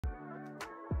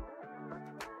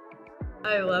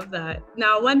I love that.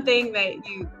 Now, one thing that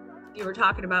you were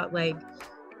talking about, like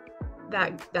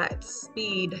that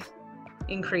speed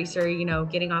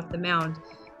increaser, getting off the mound.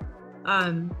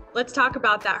 Let's talk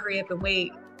about that hurry up and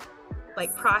wait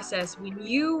like process. When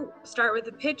you start with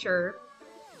a pitcher,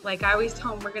 like I always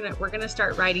tell them, we're gonna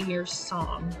start writing your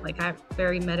song. Like I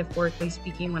very metaphorically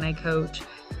speaking when I coach,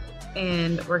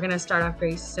 and we're gonna start off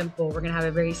very simple. We're gonna have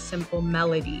a very simple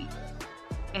melody.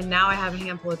 And now I have a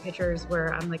handful of pitchers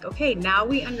where I'm like, okay, now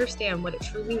we understand what it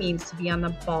truly means to be on the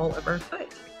ball of our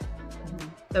foot.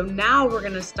 So now we're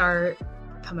going to start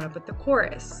coming up with the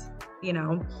chorus, you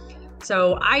know?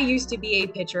 So I used to be a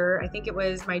pitcher. I think it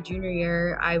was my junior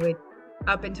year.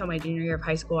 Up until my junior year of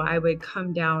high school, I would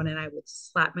come down and I would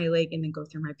slap my leg and then go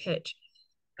through my pitch.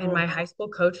 And my Oh, high school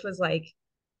coach was like,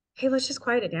 hey, let's just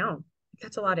quiet it down.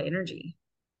 That's a lot of energy.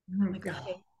 I'm like, God,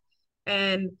 okay.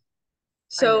 And I know.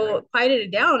 so quieted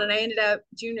it down. And I ended up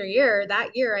junior year,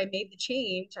 that year I made the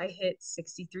change. I hit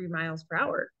 63 miles per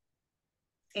hour.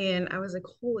 And I was like,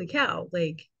 holy cow.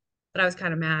 Like, but I was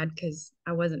kind of mad because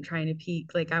I wasn't trying to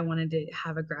peak. Like I wanted to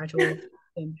have a gradual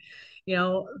thing,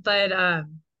 but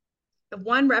the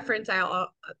one reference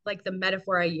like the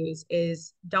metaphor I use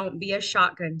is don't be a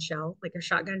shotgun shell. Like a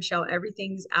shotgun shell,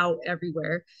 everything's out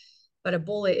everywhere, but a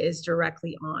bullet is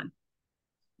directly on.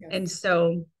 And Yes.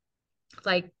 so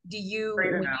like do you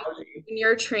Great when you analogy. when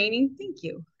you're training, thank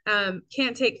you.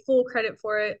 Can't take full credit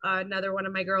for it. Another one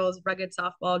of my girls, rugged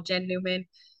softball, Jen Newman,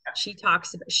 she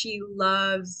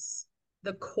loves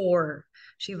the core.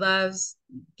 She loves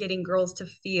getting girls to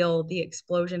feel the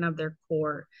explosion of their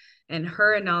core. And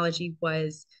her analogy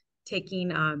was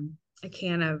taking a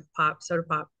can of soda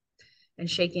pop, and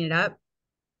shaking it up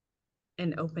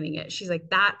and opening it. She's like,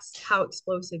 that's how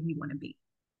explosive you want to be.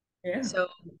 Yeah. So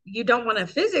you don't want to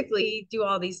physically do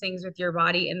all these things with your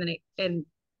body and then and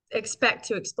expect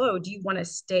to explode. You want to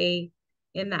stay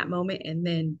in that moment and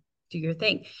then do your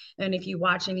thing. And if you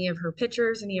watch any of her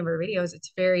pictures, any of her videos,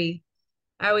 it's very,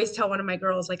 I always tell one of my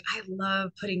girls, like, I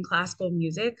love putting classical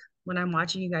music when I'm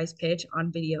watching you guys pitch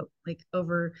on video, like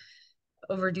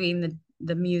overdoing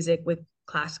the music with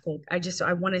classical.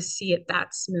 I want to see it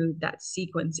that smooth, that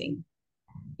sequencing.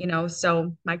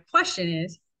 So my question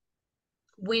is,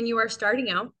 when you are starting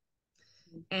out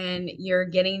and you're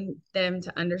getting them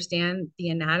to understand the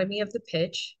anatomy of the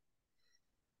pitch,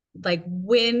 like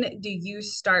when do you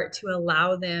start to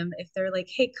allow them, if they're like,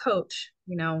 hey coach,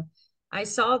 I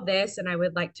saw this and I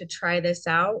would like to try this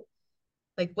out,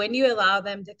 like when you allow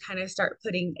them to kind of start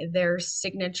putting their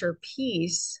signature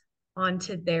piece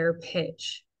onto their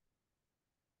pitch?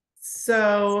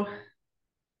 So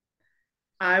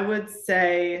I would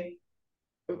say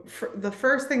the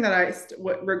first thing that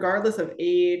regardless of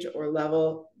age or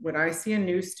level, when I see a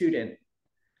new student,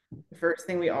 the first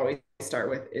thing we always start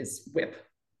with is whip.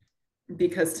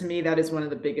 Because to me, that is one of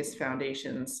the biggest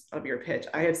foundations of your pitch.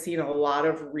 I have seen a lot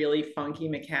of really funky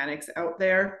mechanics out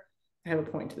there. I have a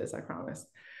point to this, I promise.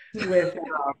 With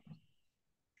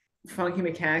funky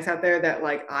mechanics out there that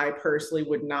like I personally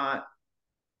would not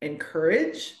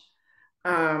encourage.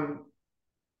 Um,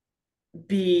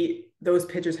 those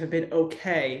pitchers have been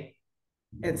okay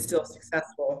and still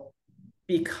successful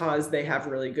because they have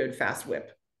really good fast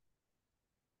whip.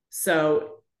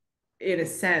 So in a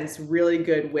sense, really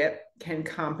good whip can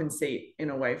compensate in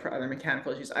a way for other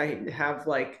mechanical issues. I have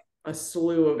like a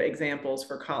slew of examples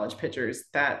for college pitchers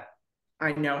that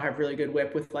I know have really good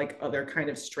whip with like other kind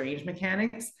of strange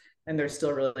mechanics, and they're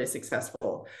still really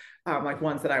successful, like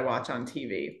ones that I watch on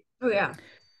TV. Oh yeah.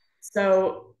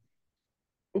 So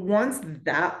once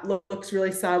that looks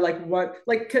really solid, like what,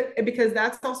 like, because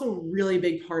that's also a really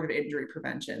big part of injury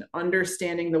prevention,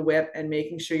 understanding the whip and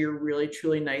making sure you're really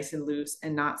truly nice and loose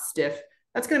and not stiff.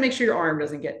 That's going to make sure your arm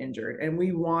doesn't get injured. And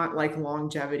we want like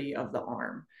longevity of the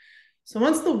arm. So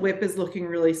once the whip is looking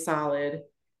really solid,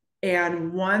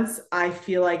 and once I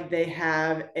feel like they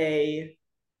have a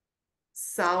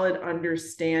solid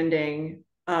understanding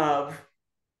of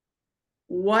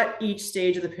what each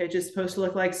stage of the pitch is supposed to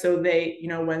look like. So they,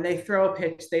 when they throw a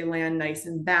pitch, they land nice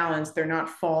and balanced. They're not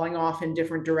falling off in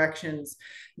different directions.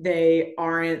 They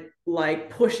aren't like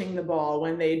pushing the ball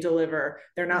when they deliver.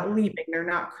 They're not leaping. They're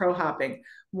not crow hopping.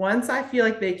 Once I feel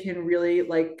like they can really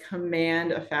like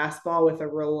command a fastball with a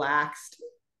relaxed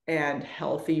and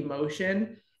healthy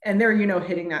motion, and they're,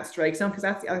 hitting that strike zone, because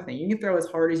that's the other thing. You can throw as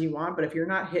hard as you want, but if you're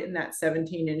not hitting that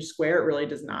 17-inch square, it really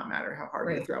does not matter how hard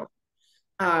you Right.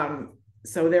 throw.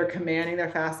 So they're commanding their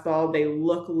fastball. They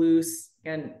look loose.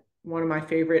 And one of my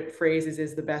favorite phrases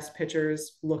is the best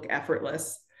pitchers look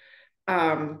effortless.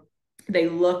 They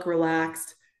look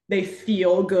relaxed. They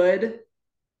feel good.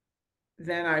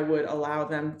 Then I would allow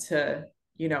them to,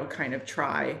 kind of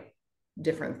try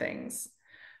different things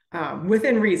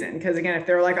within reason. Because again, if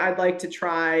they're like, I'd like to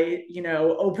try,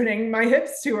 opening my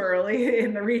hips too early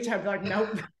in the reach, I'd be like,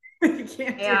 nope, you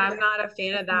can't Yeah, do I'm that. not a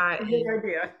fan of That's not that. a good And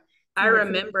idea. It's I not a good.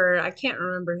 remember, I can't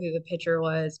remember who the pitcher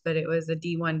was, but it was a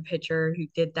D1 pitcher who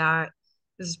did that.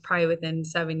 This is probably within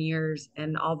 7 years.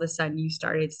 And all of a sudden you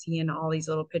started seeing all these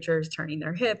little pitchers turning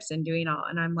their hips and doing all,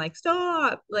 and I'm like,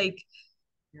 stop. Like,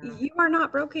 Yeah, you are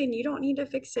not broken. You don't need to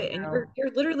fix I it. And you're know.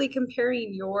 you're literally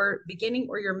comparing your beginning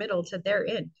or your middle to their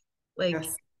end. Like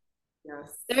Yes,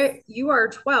 yes. you are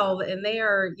 12 and they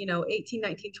are, 18,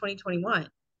 19, 20, 21. Like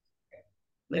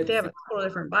they It's have a total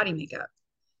different body makeup.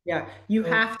 Yeah, you So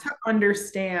have to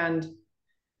understand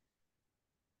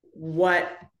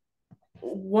what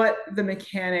what the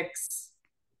mechanics,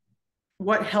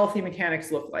 what healthy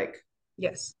mechanics look like.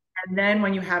 yes. And then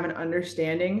when you have an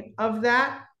understanding of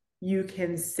that, you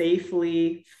can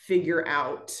safely figure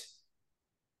out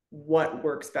what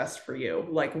works best for you,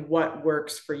 like what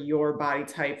works for your body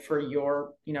type, for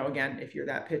your, again, if you're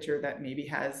that pitcher that maybe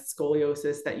has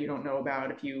scoliosis that you don't know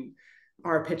about, if you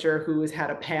are a pitcher who has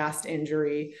had a past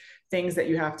injury, things that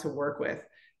you have to work with.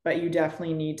 But you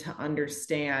definitely need to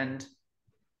understand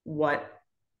what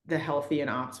the healthy and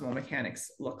optimal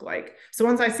mechanics look like. So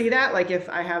once I see that, like if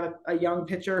I have a young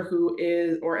pitcher who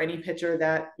is, or any pitcher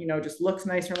that, just looks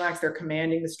nice and relaxed, they're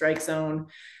commanding the strike zone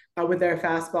with their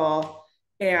fastball.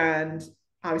 And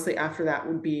obviously after that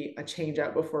would be a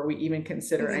changeup before we even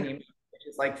consider Mhm. any, which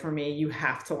is like for me, you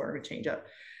have to learn a changeup.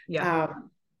 Yeah.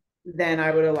 Um, then I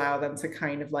would allow them to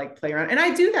kind of like play around. And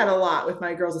I do that a lot with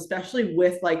my girls, especially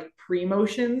with like pre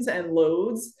motions and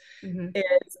loads Hmm.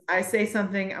 is I say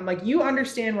something, I'm like, you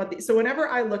understand what so whenever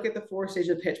I look at the four stage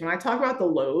of the pitch, when I talk about the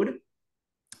load,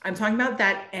 I'm talking about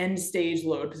that end stage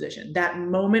load position, that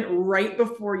moment right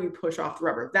before you push off the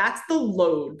rubber. That's the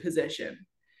load position.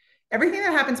 Everything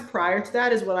that happens prior to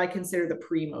that is what I consider the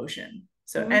pre-motion.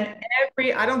 So, Hmm. and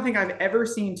I don't think I've ever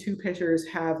seen two pitchers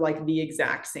have like the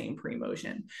exact same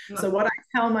pre-motion. So, No. what I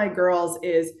tell my girls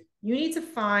is you need to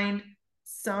find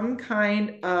some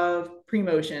kind of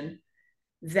pre-motion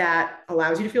that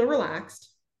allows you to feel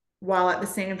relaxed while at the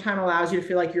same time allows you to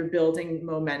feel like you're building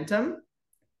momentum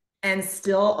and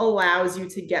still allows you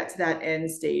to get to that end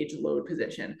stage load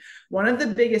position. One of the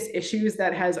biggest issues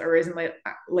that has arisen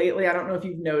lately, I don't know if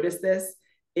you've noticed this,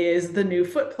 is the new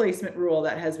foot placement rule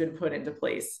that has been put into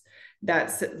place. That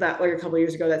like a couple of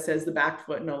years ago that says the back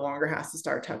foot no longer has to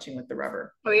start touching with the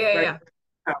rubber, Oh yeah, right?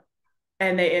 yeah.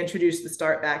 And they introduced the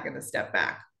start back and the step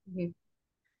back. Hmm.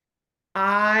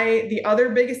 The other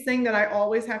biggest thing that I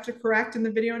always have to correct in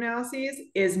the video analyses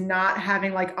is not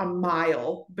having like a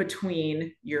mile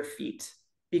between your feet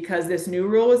because this new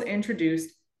rule was introduced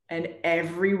and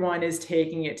everyone is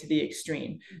taking it to the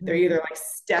extreme. They're Hmm. either like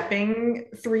stepping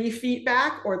 3 feet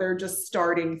back or they're just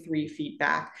starting 3 feet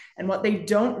back. And what they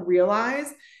don't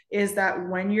realize is that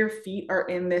when your feet are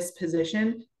in this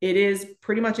position, it is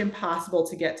pretty much impossible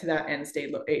to get to that end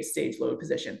stage load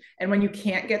position. And when you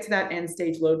can't get to that end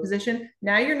stage load position,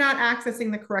 now you're not accessing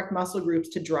the correct muscle groups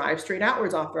to drive straight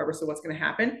outwards off the rubber. So what's going to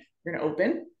happen? You're going to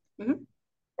open, Hmm.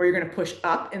 or you're going to push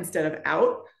up instead of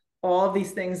out. All of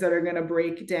these things that are going to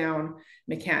break down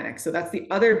mechanics. So that's the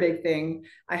other big thing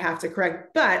I have to correct.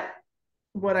 But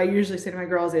what I usually say to my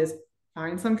girls is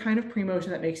find some kind of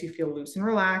pre-motion that makes you feel loose and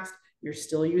relaxed. You're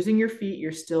still using your feet.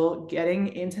 You're still getting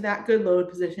into that good load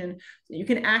position. So you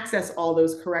can access all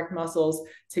those correct muscles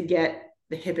to get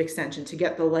the hip extension, to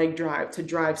get the leg drive, to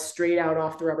drive straight out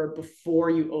off the rubber before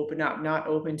you open up, not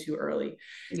open too early.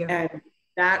 Yeah. And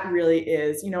that really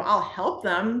is, I'll help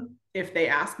them if they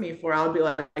ask me for, I'll be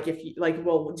like, if you like,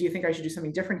 well, do you think I should do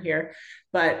something different here?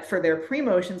 But for their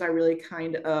pre-motions, I really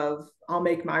kind of, I'll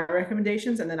make my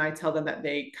recommendations and then I tell them that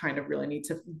they kind of really need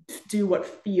to do what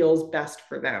feels best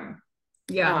for them.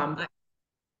 Yeah. Um,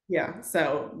 yeah,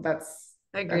 so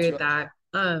I agree that's with really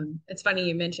that. It's funny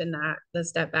you mentioned that the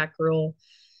step back rule.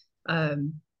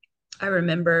 Um, I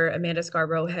remember Amanda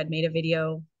Scarborough had made a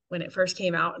video when it first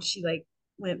came out and she like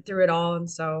went through it all. And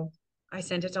so I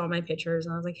sent it to all my pictures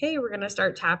and I was like, hey, we're going to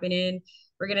start tapping in.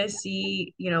 We're going to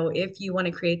see, if you want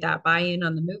to create that buy-in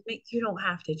on the movement, you don't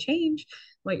have to change.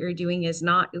 What you're doing is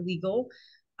not illegal.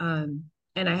 Um,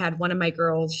 and I had one of my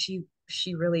girls,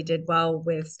 she really did well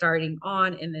with starting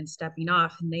on and then stepping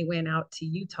off. And they went out to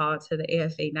Utah to the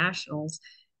AFA Nationals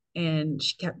and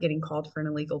she kept getting called for an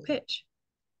illegal pitch.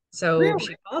 So really.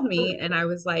 she called me and I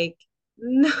was like,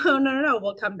 no, no, no, no.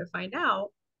 We'll come to find out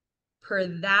per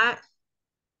that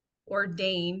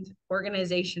ordained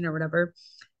organization or whatever.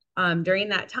 During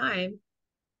that time,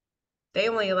 they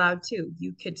only allowed two.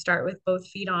 You could start with both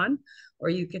feet on, or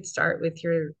you could start with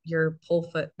your pull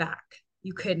foot back.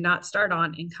 you could not start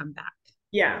on and come back.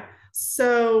 Yeah.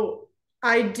 So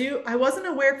I wasn't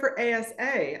aware for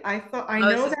ASA. I thought, I Oh,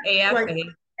 this know is that like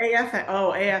AFA. AFA.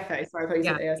 Oh, AFA. Sorry, I thought you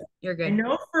Yeah, said ASA. you're I good.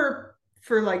 know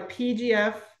for like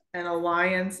PGF and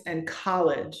Alliance and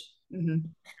college, Hmm.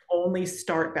 only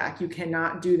start back. You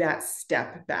cannot do that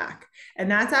step back.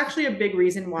 And that's actually a big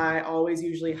reason why I always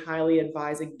usually highly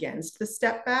advise against the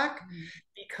step back,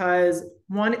 because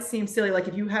one, it seems silly. Like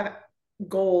if you have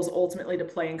goals ultimately to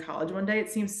play in college one day, it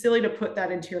seems silly to put that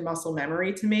into your muscle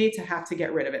memory to me to have to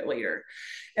get rid of it later.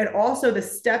 And also, the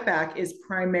step back is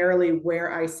primarily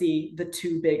where I see the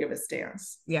too big of a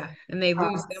stance. Yeah, and Uh, they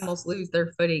almost lose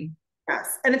their footing.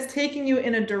 Yes. And it's taking you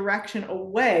in a direction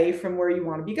away from where you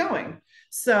want to be going.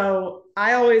 So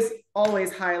I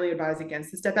always highly advise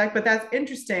against the step back, but that's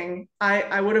interesting.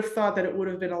 I would have thought that it would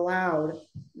have been allowed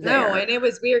No, there. and it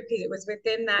was weird because it was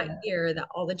within that year that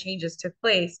all the changes took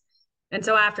place. And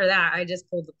so after that, I just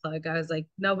pulled the plug. I was like,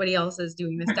 nobody else is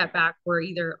doing the step back. We're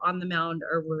either on the mound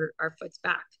or we're our foot's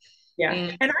back. Yeah.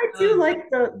 And And I do like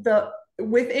the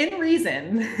within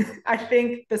reason, I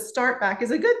think the start back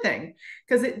is a good thing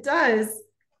because it does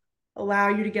allow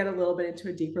you to get a little bit into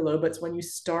a deeper low, but it's when you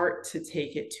start to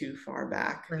take it too far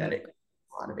back that right. it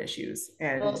a lot of issues.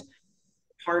 And Well,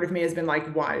 part of me has been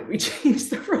like, why did we change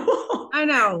the rule? I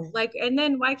know. Like, and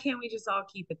then why can't we just all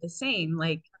keep it the same?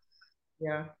 Like,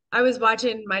 Yeah. I was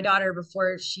watching my daughter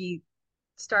before she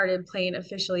started playing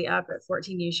officially up at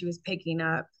 14U. She was picking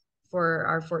up for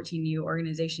our 14U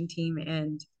organization team,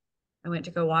 and I went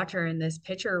to go watch her, and this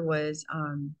pitcher was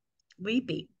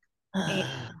leaping, and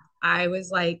I was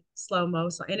like slow mo,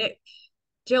 and it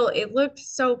Jill, it looked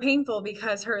so painful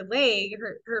because her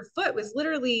foot was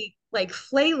literally like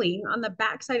flailing on the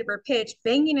backside of her pitch,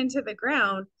 banging into the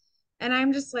ground. And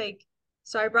I'm just like,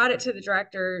 so I brought it to the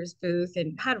director's booth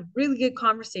and had a really good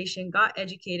conversation, got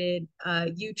educated.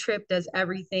 U-Trip does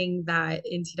everything that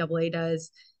NCAA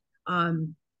does.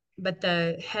 Um, but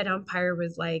the head umpire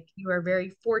was like, you are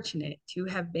very fortunate to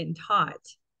have been taught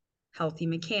healthy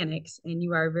mechanics and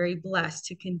you are very blessed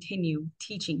to continue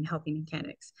teaching healthy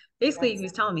mechanics. Basically, he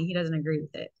was telling me he doesn't agree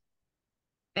with it.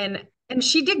 And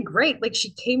she did great. Like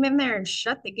she came in there and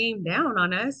shut the game down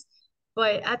on us.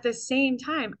 But at the same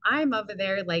time, I'm over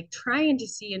there like trying to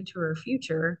see into her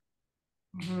future.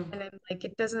 Mhm. And then like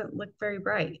it doesn't look very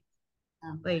bright.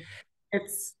 Yeah. Like,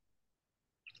 It's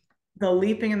the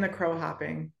leaping and the crow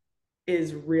hopping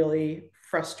is really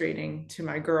frustrating to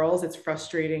my girls. It's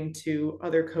frustrating to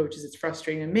other coaches. It's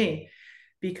frustrating to me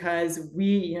because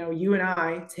you and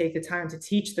I take the time to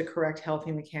teach the correct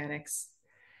healthy mechanics.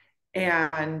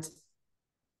 And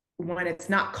when it's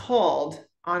not called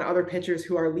on other pitchers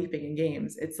who are leaping in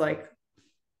games, it's like,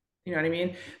 you know what I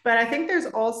mean? But I think there's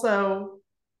also,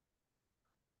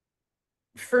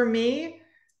 for me,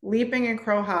 leaping and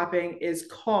crow hopping is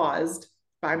caused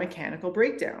by mechanical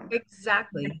breakdown.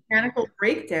 exactly. Mechanical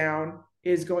breakdown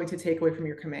is going to take away from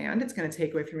your command. It's going to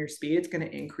take away from your speed. It's going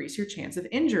to increase your chance of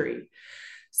injury.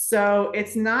 So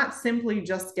it's not simply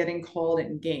just getting called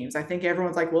in games. I think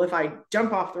everyone's like, well, if I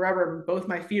jump off the rubber and both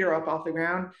my feet are up off the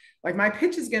ground, like my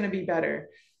pitch is going to be better.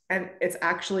 And it's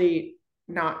actually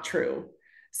not true.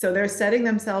 So they're setting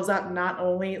themselves up not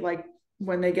only like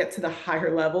when they get to the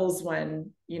higher levels,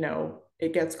 when,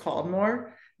 it gets called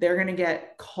more, they're going to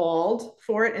get called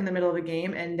for it in the middle of a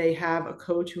game, and they have a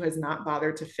coach who has not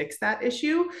bothered to fix that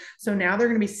issue. So now they're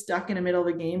going to be stuck in the middle of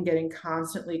the game getting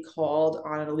constantly called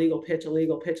on an illegal pitch,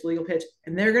 illegal pitch, illegal pitch,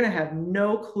 and they're going to have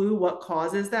no clue what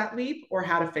causes that leap or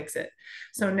how to fix it.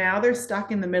 So now they're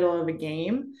stuck in the middle of a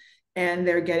game and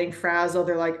they're getting frazzled.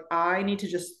 They're like, I need to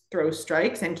just throw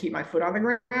strikes and keep my foot on the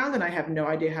ground, and I have no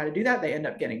idea how to do that. They end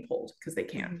up getting pulled because they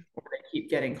can't, Mhm. or they keep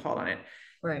getting called on it.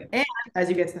 Right. And as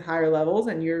you get to the higher levels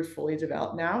and you're fully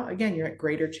developed now, again, you're at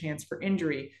greater chance for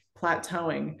injury,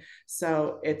 plateauing.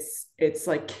 So it's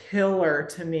like killer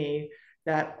to me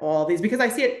that all these, because I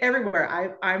see it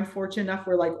everywhere. I'm fortunate enough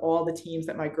where like all the teams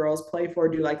that my girls play for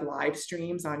do like live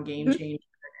streams on Game Mhm. Changer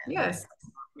and Yeah. this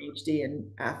HD,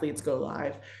 and athletes go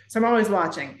live. So I'm always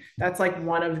watching. That's like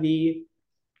one of the,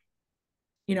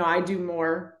 I do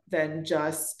more than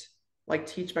just like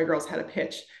teach my girls how to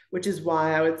pitch, which is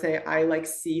why I would say I like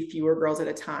see fewer girls at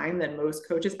a time than most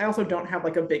coaches. I also don't have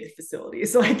like a big facility.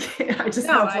 So I just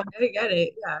No, have like, I get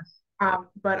it. Yeah.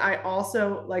 but I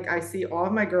also like, I see all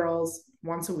of my girls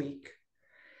once a week.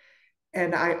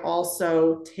 And I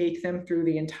also take them through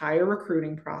the entire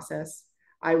recruiting process.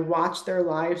 I watch their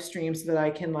live streams so that I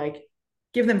can like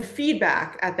give them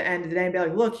feedback at the end of the day and be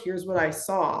like, look, here's what I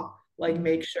saw. Like, Mhm.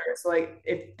 make sure it's like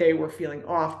if they were feeling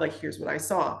off, like, here's what I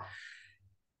saw.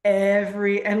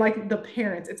 And like the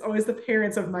parents, it's always the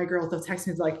parents of my girls. They'll text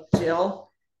me like,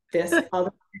 Jill, This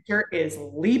other pitcher is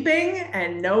leaping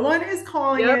and no one is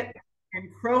calling Yep. it and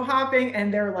crow hopping.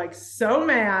 And they're like so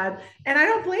mad. And I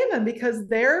don't blame them because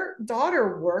their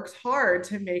daughter works hard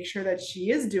to make sure that she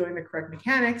is doing the correct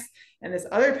mechanics. And this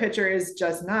other pitcher is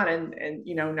just not. And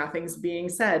you know, nothing's being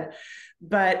said.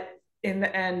 But in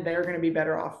the end, they're going to be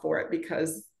better off for it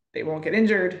because they won't get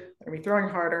injured. They're going to be throwing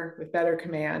harder with better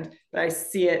command. But I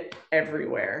see it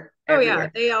everywhere, Oh yeah,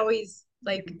 everywhere. they always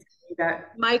like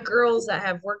That my girls that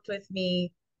have worked with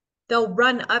me, they'll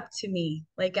run up to me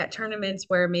like at tournaments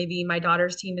where maybe my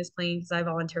daughter's team is playing because I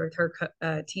volunteer with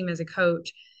her team as a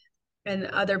coach, and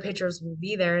other pitchers will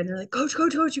be there and they're like, Coach,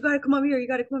 Coach, Coach, you got to come over here. You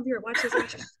got to come over here. Watch this.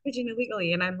 Watch this. She's pitching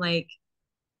illegally. And I'm like,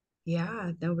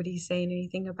 yeah, nobody's saying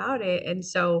anything about it. And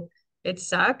so it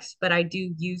sucks, but I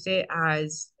do use it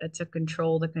as to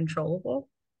control the controllable.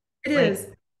 it Like is.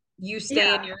 you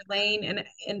stay in Yeah, your lane,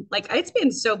 and like it's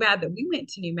been so bad that we went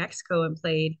to New Mexico and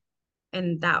played,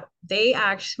 and that they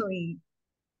actually,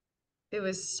 it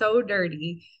was so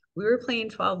dirty. We were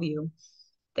playing 12U.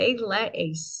 They let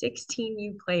a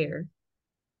 16U player,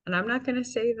 and I'm not gonna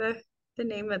say the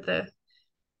name of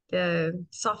the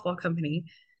softball company,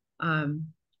 um,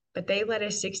 but they let a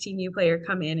 16U player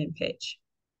come in and pitch.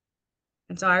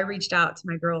 And so I reached out to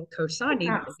my girl, Coach Sandy,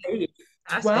 not because we safe.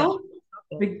 asked it. 12,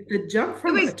 the jump It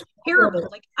from was a 12 terrible.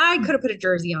 Like I could have put a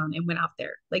jersey on and went out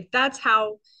there. Like that's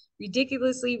how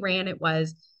ridiculously ran it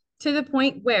was, to the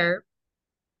point where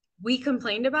we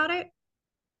complained about it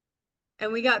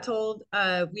and we got told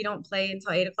we don't play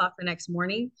until 8 o'clock the next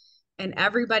morning. And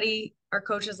everybody, our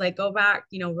coach is like, go back,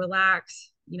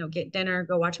 relax, get dinner,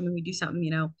 go watch a movie, do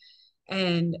something.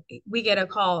 And we get a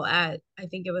call at, I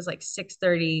think it was like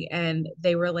 6:30, and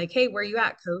they were like, hey, where you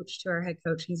at, coach? To our head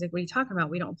coach. He's like, what are you talking about?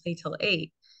 We don't play till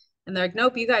 8. And they're like,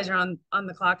 nope, you guys are on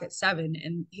the clock at 7.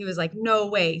 And he was like, no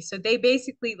way. So they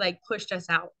basically like pushed us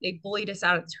out. They bullied us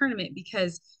out of the tournament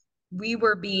because we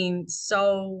were being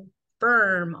so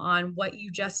firm on what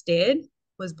you just did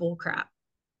was bull crap.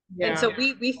 And Yeah, so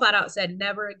we flat out said,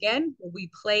 never again will we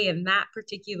play in that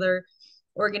particular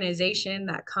organization,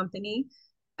 that company,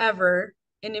 ever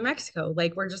in New Mexico.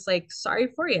 Like we're just like sorry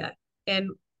for you. And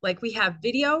like we have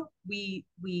video. We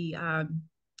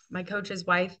my coach's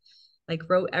wife like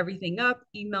wrote everything up,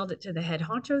 emailed it to the head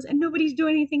honchos, and nobody's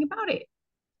doing anything about it.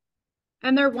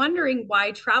 And they're wondering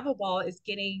why travel ball is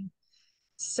getting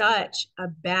such a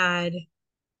bad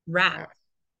rap.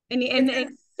 yeah.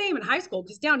 And same in high school,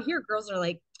 because down here girls are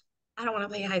like, I don't want to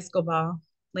play high school ball.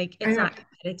 Like I it's know. not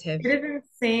competitive. It is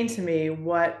insane to me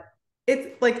what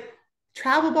it's like.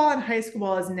 Travel ball and high school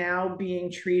ball is now being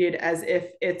treated as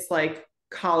if it's like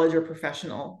college or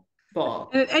professional ball.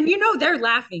 And they're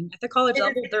laughing at the college It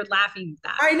level. is, They're laughing at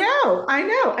that. I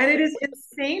know. And it is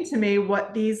insane to me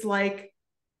what these like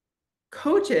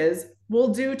coaches will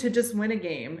do to just win a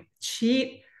game,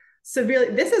 cheat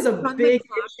severely. This is a Run the big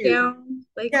clock issue. down.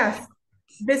 Like Yes,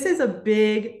 this is a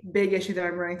big issue that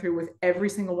I'm running through with every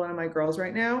single one of my girls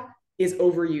right now is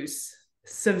overuse.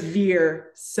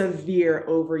 Severe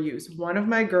overuse. One of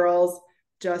my girls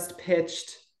just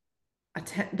pitched a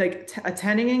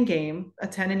 10 inning game, a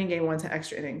 10 inning game, went to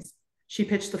extra innings. She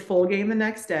pitched the full game the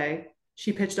next day.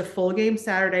 She pitched a full game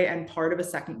Saturday and part of a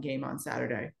second game on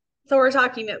Saturday. so we're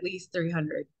talking at least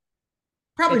 300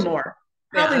 Probably pitches. more.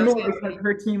 Yeah, Probably I was more gonna because say.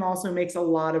 her team also makes a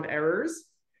lot of errors,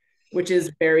 which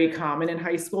is very common in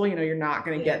high school. You know, you're not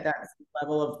going to Yeah. get that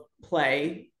level of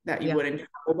play that you Yeah. would in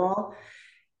travel ball.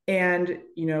 And,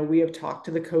 you know, we have talked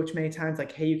to the coach many times,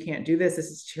 like, hey, you can't do this. This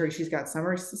is Cherry. She's got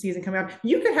summer season coming up.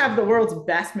 You could have the world's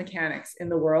best mechanics in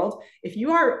the world. If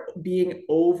you are being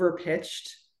over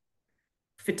pitched,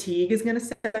 fatigue is going to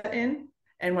set in.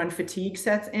 And when fatigue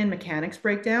sets in, mechanics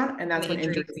break down. And And that's the when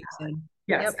injury injuries creeps happen. in.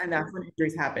 Yes. Yep. And that's when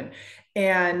injuries happen.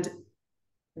 And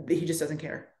he just doesn't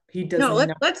care. He does No,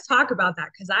 not. let's talk about that,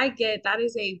 because I get that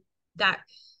is a that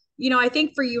I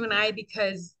think for you and I,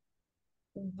 because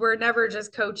we're never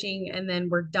just coaching and then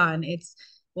we're done. It's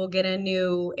we'll get a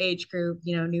new age group,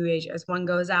 new age as one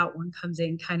goes out, one comes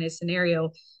in kind of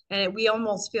scenario. And we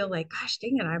almost feel like, gosh,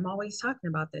 dang it, I'm always talking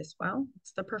about this. Well,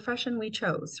 it's the profession we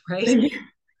chose, right?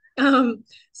 Um,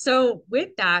 so with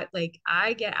that, like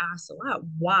I get asked a lot,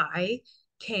 why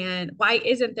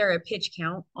isn't there a pitch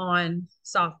count on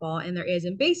softball and there is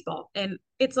in baseball? And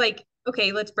it's like,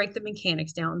 okay, let's break the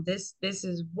mechanics down. This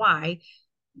is why.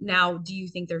 Now, do you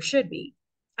think there should be?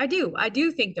 I do. I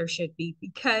do think there should be,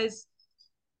 because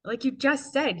like you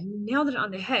just said, you nailed it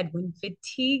on the head. When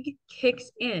fatigue kicks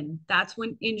in, that's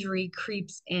when injury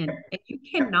creeps in. And you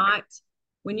cannot,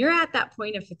 when you're at that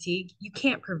point of fatigue, you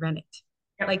can't prevent it.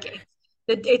 Yep. Like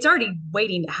it's already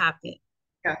waiting to happen.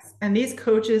 Yes. And these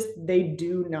coaches, they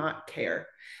do not care.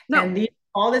 And No.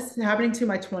 all this is happening to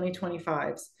my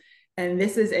 2025s. And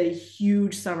this is a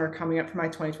huge summer coming up for my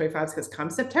 2025s because come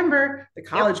September, the Yep.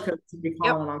 college coaches will be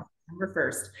Yep. calling on September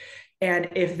 1st. And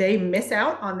if they miss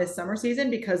out on this summer season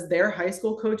because their high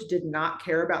school coach did not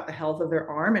care about the health of their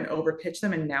arm and overpitch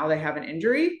them, and now they have an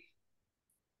injury,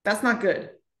 that's not good.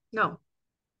 No.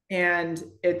 And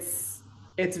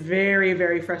it's very,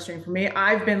 very frustrating for me.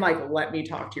 I've been like, let me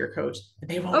talk to your coach. And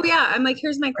they Oh won't. yeah. I'm like,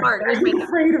 here's my card. Here's my They're number.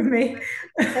 afraid of me.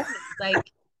 Call me.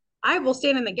 Like, I will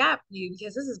stand in the gap for you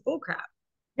because this is bull crap.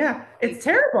 Yeah, Like, it's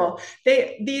terrible.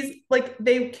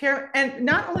 They care, and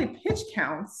not only pitch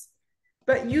counts,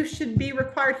 but you should be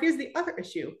required. Here's the other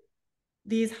issue.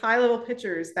 These high level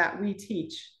pitchers that we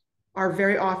teach are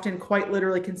very often quite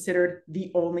literally considered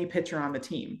the only pitcher on the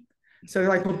team. So they're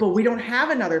like, well, but we don't have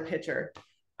another pitcher.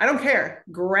 I don't care.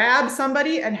 Grab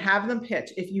somebody and have them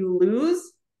pitch. If you lose,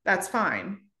 that's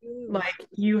fine. ooh, Like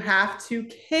you have to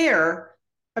care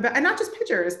about, and not just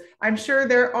pitchers. I'm sure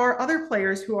there are other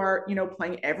players who are,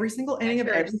 playing every single inning of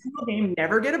every catchers. single game,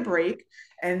 never get a break,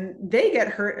 and they get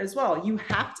hurt as well. You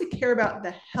have to care about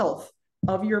the health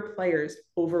of your players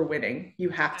over winning. You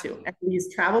have to. And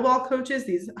these travel ball coaches,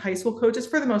 these high school coaches,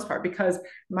 for the most part, because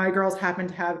my girls happen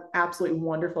to have absolutely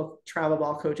wonderful travel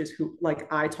ball coaches who,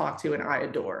 like, I talk to and I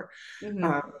adore. Mm-hmm.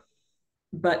 Um,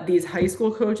 but these high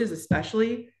school coaches,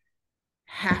 especially,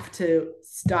 have to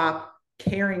stop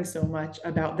caring so much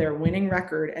about their winning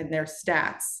record and their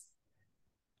stats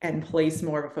and place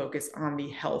more of a focus on the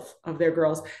health of their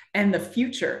girls and the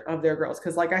future of their girls.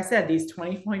 Because, like I said, these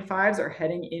 20.5s are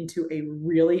heading into a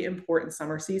really important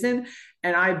summer season.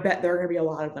 And I bet there are going to be a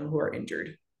lot of them who are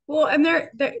injured. Well, and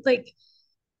they're like,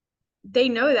 they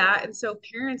know that. And so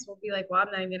parents will be like, well,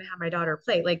 I'm not even going to have my daughter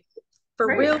play. Like,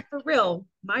 Right. for real,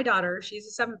 my daughter, she's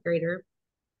a seventh grader.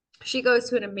 She goes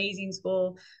to an amazing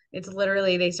school. It's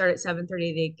literally they start at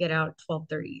 7:30, they get out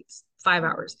 12:30. It's 5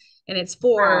 hours. And it's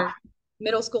Wow. for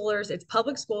middle schoolers. It's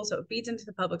public school, so it feeds into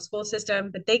the public school system.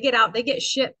 But they get out, they get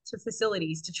shipped to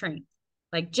facilities to train,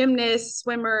 like gymnasts,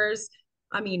 swimmers,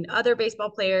 I mean, other baseball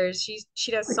players.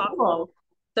 She does softball. Cool.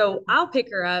 So I'll pick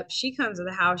her up. She comes to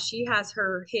the house. She has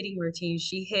her hitting routine.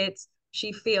 She hits,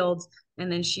 she fields,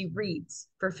 and then she reads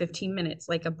for 15 minutes,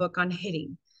 like a book on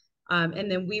hitting. And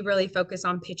then we really focus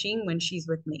on pitching when she's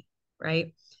with me,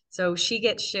 right? So she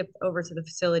gets shipped over to the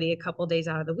facility a couple days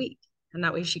out of the week. And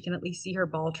that way she can at least see her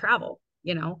ball travel,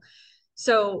 you know?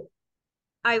 So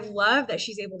I love that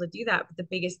she's able to do that. But the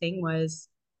biggest thing was,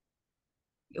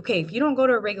 okay, if you don't go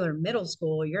to a regular middle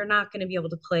school, you're not going to be able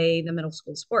to play the middle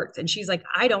school sports. And she's like,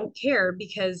 I don't care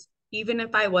because even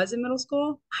if I was in middle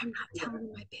school, I'm not telling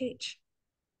them my pitch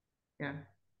Yeah.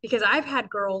 because I've had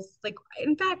girls like,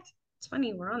 in fact, it's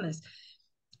funny, we're on this.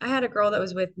 I had a girl that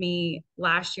was with me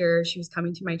last year. She was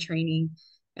coming to my training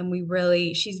and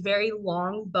she's very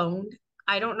long boned.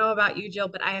 I don't know about you, Jill,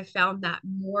 but I have found that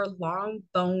more long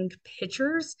boned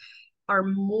pitchers are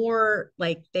more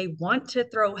like they want to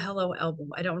throw hello elbow.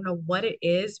 I don't know what it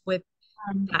is with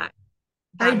Um, that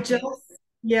I that big. just,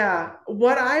 yeah,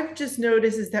 what I've just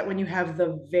noticed is that when you have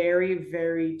the very,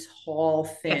 very tall,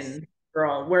 Yes. thin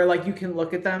girl, where like you can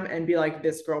look at them and be like,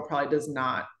 this girl probably does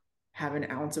not have an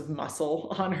ounce of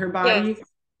muscle on her Yes. body,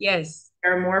 Yes.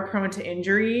 they're more prone to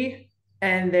injury.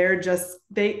 And they're just,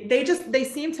 they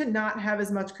seem to not have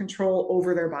as much control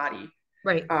over their body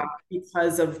Right.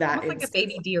 because of that Almost like a instance.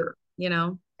 baby deer, you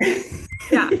know?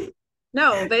 Yeah.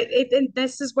 No, but and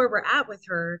this is where we're at with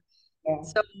her. Yeah.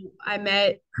 So I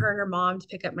met her and her mom to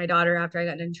pick up my daughter after I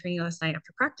got done training last night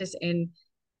after practice. And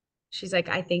she's like,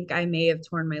 I think I may have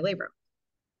torn my labrum.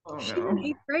 Oh She's in no.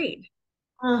 eighth grade.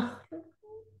 Oh,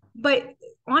 But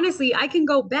honestly, I can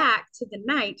go back to the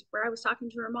night where I was talking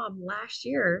to her mom last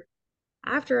year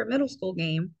after a middle school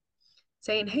game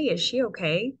saying, hey, is she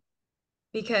okay?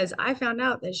 Because I found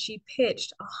out that she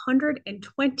pitched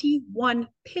 121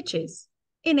 pitches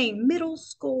in a middle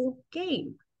school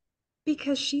game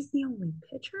because she's the only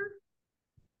pitcher.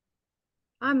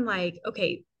 I'm like,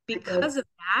 okay, because it's of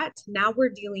that, now we're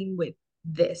dealing with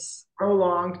this.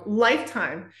 prolonged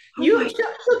lifetime. Oh You my,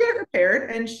 she'll get repaired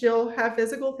and she'll have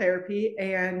physical therapy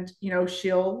and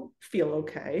she'll feel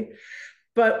okay.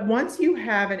 But once you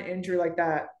have an injury like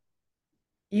that,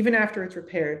 even after it's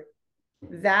repaired,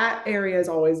 that area is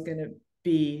always going to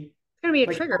be it's gonna be a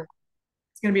like trigger.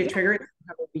 it's going to be a Yeah, trigger. It's going to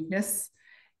have a weakness,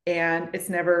 and it's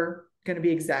never going to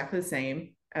be exactly the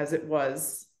same as it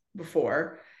was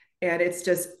before. And it's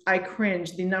just I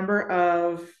cringe the number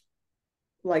of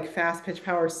like fast pitch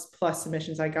power plus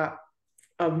submissions I got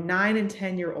of 9 and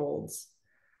 10 year olds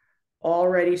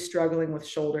already struggling with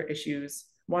shoulder issues.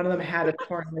 One of them had a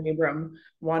torn labrum.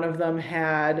 One of them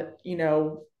had,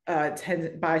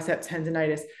 bicep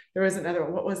tendonitis. There was another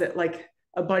one. What was it? Like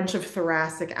a bunch of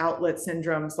thoracic outlet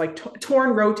syndromes, like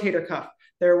torn rotator cuff.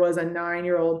 There was a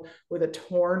 9-year-old with a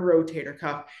torn rotator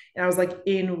cuff. And I was like,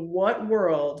 in what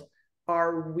world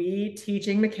are we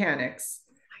teaching mechanics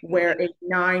where a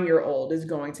 9-year-old is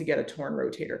going to get a torn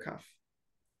rotator cuff?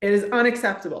 It is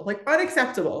unacceptable, like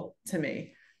unacceptable to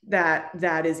me that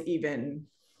that is even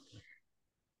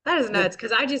That is the nuts.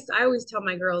 Cause I always tell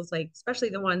my girls, like, especially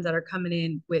the ones that are coming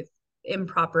in with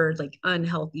improper, like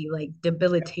unhealthy, like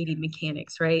debilitating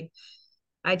mechanics, right?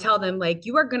 I tell them, like,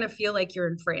 you are going to feel like you're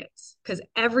in France because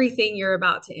everything you're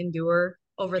about to endure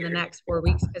over the next 4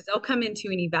 weeks, because they'll come into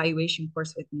an evaluation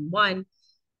course with me. One,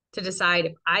 to decide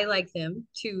if I like them.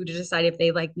 Two, to decide if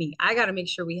they like me. I got to make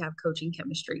sure we have coaching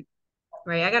chemistry,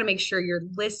 right? I got to make sure you're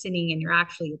listening and you're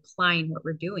actually applying what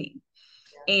we're doing.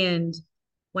 And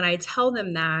when I tell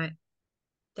them that,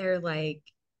 they're like,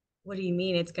 what do you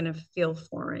mean it's going to feel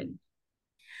foreign?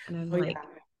 And I'm oh yeah. like,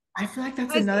 I feel like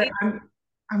that's because another it's,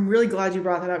 I'm really glad you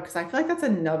brought that up because I feel like that's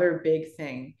another big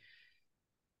thing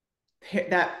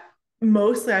that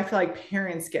mostly I feel like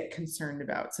parents get concerned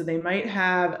about. So they might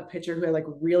have a pitcher who had like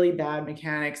really bad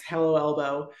mechanics, hello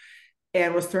elbow,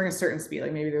 and was throwing a certain speed,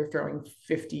 like maybe they're throwing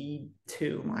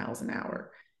 52 miles an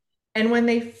hour. And when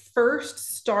they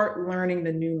first start learning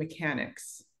the new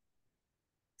mechanics,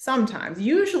 sometimes,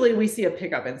 usually we see a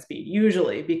pickup in speed,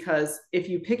 usually because if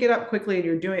you pick it up quickly and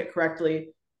you're doing it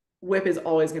correctly, whip is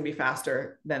always going to be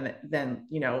faster than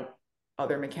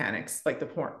other mechanics like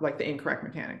the incorrect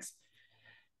mechanics.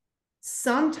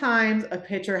 Sometimes a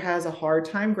pitcher has a hard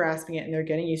time grasping it and they're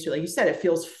getting used to it. Like you said, it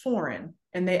feels foreign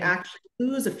and they Mhm. actually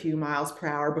lose a few miles per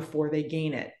hour before they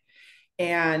gain it.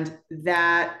 And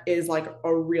that is like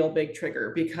a real big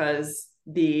trigger because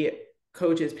the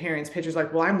coaches, parents, pitchers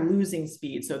like, well, I'm losing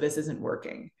speed, so this isn't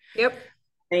working. Yep.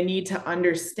 They need to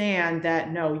understand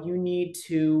that no, you need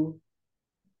to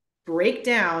break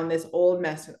down this old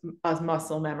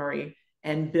muscle memory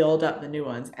and build up the new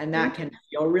ones. And that Mhm. can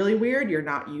feel really weird. You're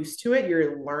not used to it,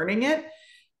 you're learning it.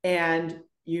 And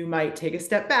you might take a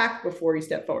step back before you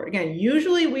step forward. Again,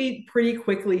 usually we pretty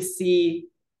quickly see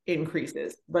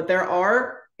increases, but there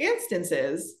are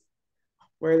instances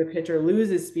where the pitcher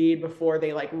loses speed before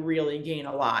they like really gain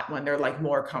a lot when they're like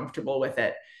more comfortable with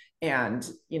it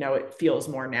and it feels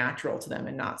more natural to them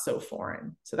and not so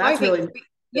foreign. So Well, I that's think, really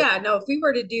yeah, no, if we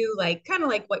were to do like kind of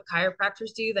like what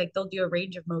chiropractors do, like they'll do a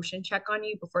range of motion check on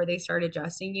you before they start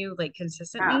adjusting you like yeah,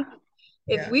 consistently.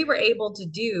 If yeah. we were able to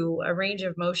do a range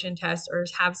of motion test or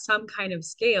have some kind of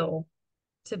scale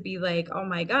to be like, oh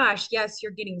my gosh, yes,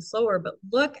 you're getting slower, but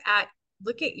look at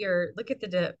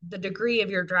the degree of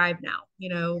your drive now,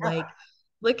 like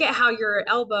look at how your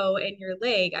elbow and your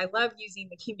leg. I love using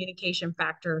the communication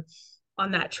factor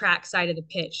on that track side of the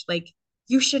pitch. Like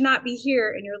you should not be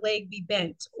here and your leg be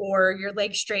bent or your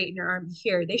leg straight and your arm be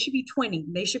here. They should be 20.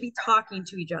 They should be talking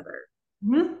to each other.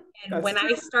 Mm-hmm. And That's when true.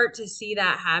 I start to see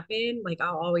that happen, like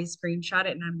I'll always screenshot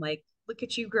it and I'm like, look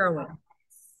at you growing,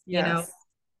 you know, Yes.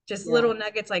 just Yeah. little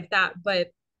nuggets like that.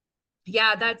 But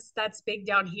yeah, that's big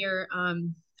down here. I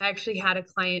actually had a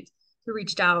client who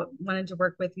reached out, wanted to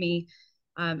work with me.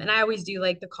 And I always do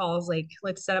like the calls, like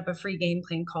let's set up a free game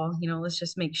plan call. Let's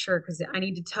just make sure because I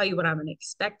need to tell you what I'm going to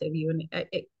expect of you,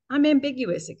 and I'm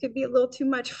ambiguous. It could be a little too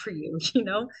much for you,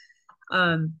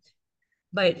 Um,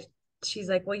 but she's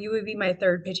like, "Well, you would be my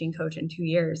third pitching coach in 2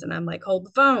 years," and I'm like, "Hold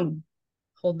the phone,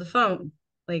 hold the phone.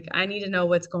 Like I need to know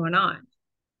what's going on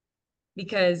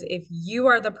because if you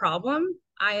are the problem,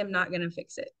 I am not going to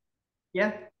fix it."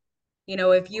 Yeah.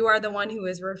 If you are the one who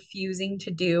is refusing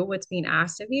to do what's being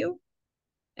asked of you,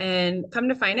 and come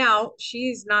to find out,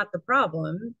 she's not the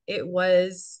problem. There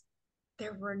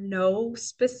were no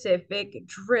specific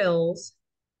drills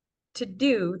to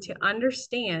do to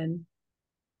understand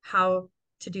how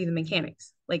to do the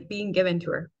mechanics, like being given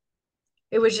to her.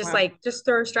 It was just Wow. like, just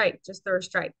throw a strike, just throw a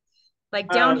strike. Like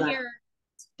down Oh, that, here,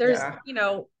 there's, yeah.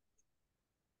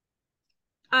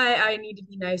 I need to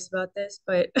be nice about this,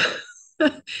 but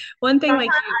one thing Sometimes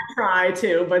like you, I try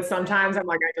to, but sometimes I'm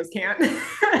like, I just can't.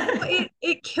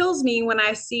 it kills me when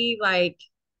I see like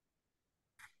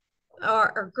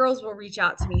or girls will reach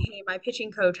out to me, hey, my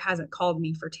pitching coach hasn't called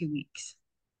me for 2 weeks.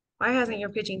 Why hasn't your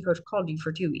pitching coach called you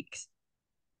for 2 weeks?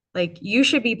 Like you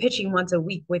should be pitching once a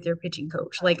week with your pitching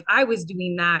coach. Like I was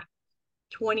doing that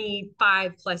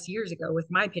 25 plus years ago with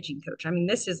my pitching coach. I mean,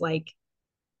 this is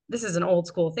an old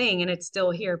school thing and it's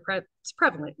still here. It's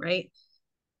prevalent, right?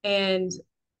 And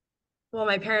well,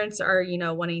 my parents are,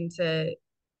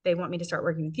 they want me to start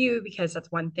working with you because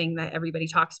that's one thing that everybody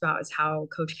talks about is how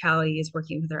Coach Callie is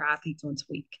working with their athletes once a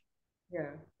week.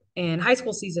 Yeah. And high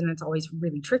school season, it's always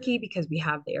really tricky because we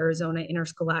have the Arizona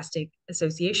Interscholastic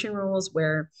Association rules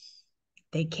where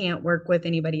they can't work with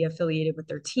anybody affiliated with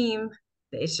their team.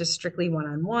 It's just strictly one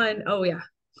on one. Oh, yeah.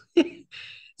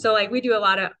 So, like, we do a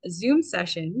lot of Zoom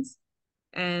sessions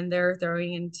and they're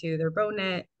throwing into their bow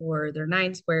net or their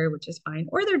nine square, which is fine,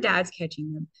 or their dad's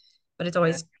catching them. But it's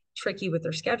always tricky with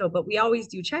their schedule. But we always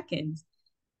do check ins.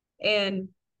 And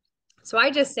so I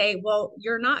just say, well,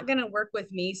 you're not going to work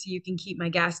with me so you can keep my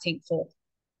gas tank full.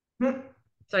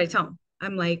 So I tell them,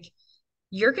 I'm like,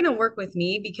 you're going to work with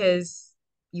me because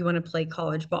you want to play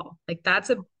college ball. Like that's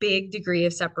a big degree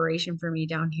of separation for me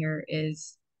down here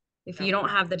is if you don't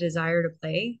have the desire to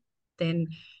play, then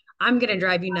I'm going to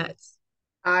drive you nuts.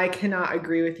 I cannot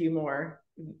agree with you more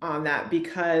on that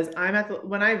because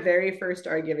when I very first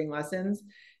started giving lessons,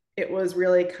 it was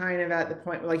really kind of at the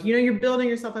point where, like, you're building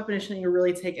yourself up initially, you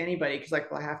really take anybody because, like,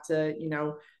 well, I have to,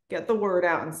 get the word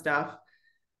out and stuff.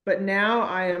 But now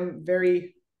I am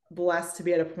very blessed to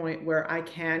be at a point where I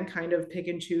can kind of pick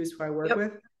and choose who I work Yep.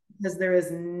 with because there is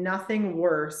nothing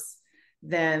worse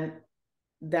than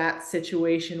that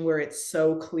situation where it's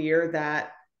so clear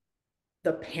that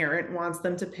the parent wants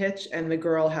them to pitch and the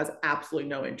girl has absolutely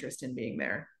no interest in being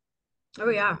there. Oh,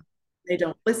 yeah. They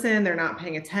don't listen, they're not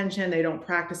paying attention, they don't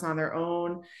practice on their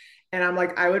own. And I'm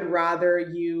like, I would rather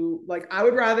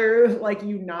like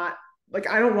you not like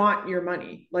I don't want your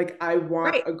money. Like I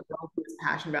want Right. a girl who is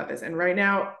passionate about this. And right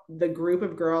now, the group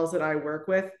of girls that I work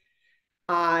with,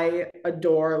 I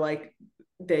adore. Like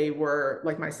they were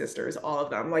like my sisters, all of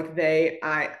them. They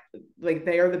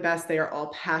are the best. They are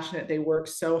all passionate. They work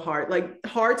so hard, like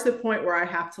hard to the point where I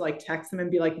have to like text them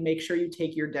and be like, make sure you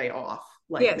take your day off,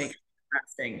 like make Yes. sure you're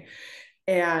resting.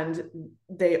 And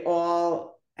they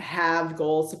all have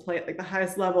goals to play at like the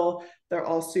highest level. They're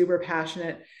all super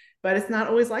passionate, but it's not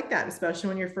always like that, especially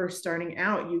when you're first starting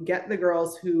out. You get the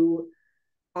girls who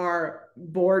are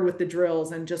bored with the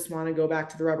drills and just want to go back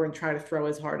to the rubber and try to throw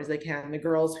as hard as they can. The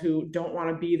girls who don't want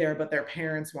to be there, but their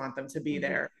parents want them to be Mm-hmm.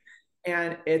 there.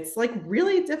 And it's like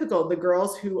really difficult. The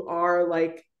girls who are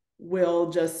like, will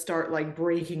just start like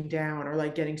breaking down or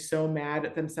like getting so mad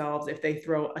at themselves if they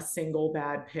throw a single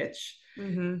bad pitch.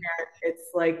 Mm-hmm. And it's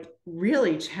like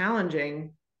really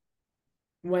challenging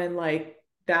when like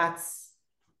that's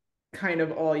kind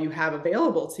of all you have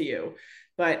available to you.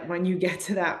 But when you get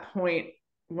to that point,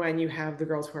 when you have the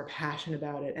girls who are passionate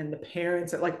about it and the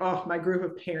parents are like, oh, my group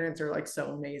of parents are like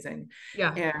so amazing.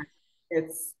 Yeah. And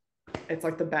it's it's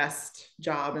like the best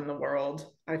job in the world,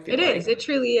 I It feel is. like. It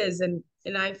truly is. And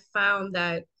I found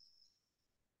that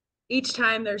each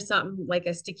time there's something like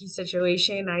a sticky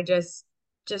situation, I just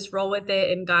roll with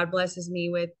it and God blesses me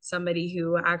with somebody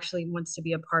who actually wants to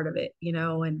be a part of it,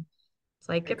 and it's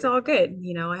like I it's agree. all good,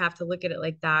 I have to look at it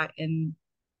like that. And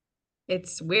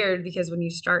it's weird because when you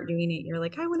start doing it, you're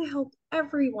like, I want to help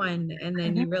everyone. And I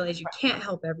then know. you realize you can't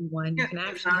help everyone. You Yeah, can because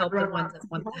actually not help the everyone ones wants that to be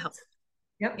want the help. helped.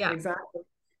 Yep, Yeah. exactly.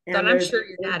 So, and And I'm there's sure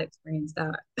your dad experienced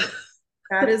that.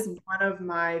 that is one of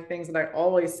my things that I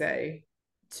always say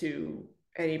to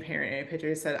any parent, any pitcher.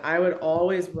 I said I would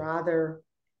always rather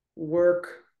work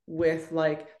with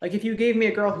like if you gave me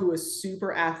a girl who was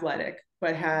super athletic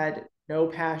but had no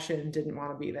passion, didn't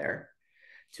want to be there,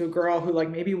 to a girl who like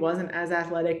maybe wasn't as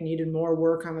athletic, needed more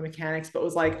work on the mechanics, but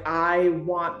was like, I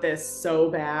want this so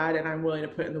bad and I'm willing to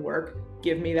put in the work.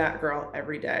 Give me that girl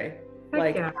every day. Heck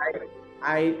Like yeah.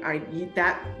 I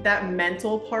that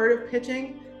mental part of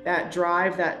pitching, that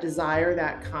drive, that desire,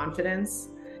 that confidence,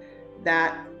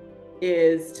 that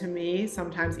is to me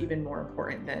sometimes even more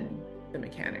important than the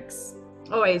mechanics.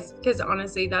 Always. Because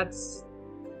honestly, that's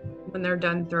when they're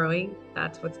done throwing,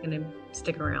 that's what's going to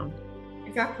stick around.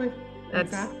 Exactly. That's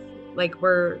Exactly. like,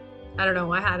 I don't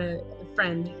know, I had a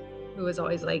friend who was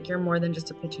always like, you're more than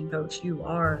just a pitching coach. You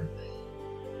are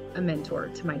a mentor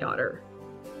to my daughter.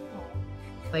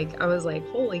 Like, I was like,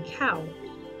 holy cow.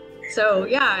 So,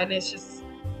 yeah. And it's just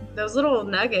those little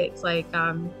nuggets, like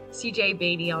CJ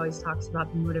Beatty always talks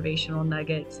about the motivational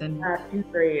nuggets. And He's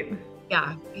great.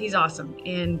 yeah, he's awesome.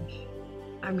 And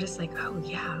I'm just like, oh,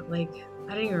 yeah, like,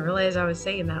 I didn't even realize I was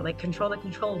saying that. Like, control the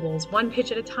controllables, one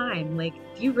pitch at a time. Like,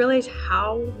 do you realize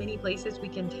how many places we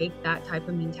can take that type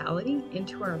of mentality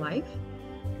into our life?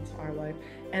 Into our life.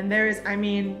 And I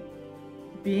mean,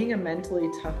 being a mentally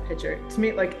tough pitcher, to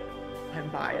me, like, I'm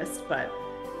biased, but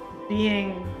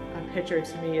being a pitcher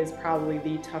to me is probably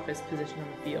the toughest position on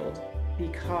the field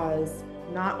because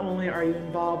not only are you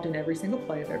involved in every single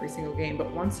play of every single game,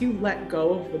 but once you let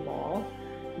go of the ball,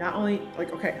 not only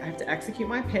like, okay, I have to execute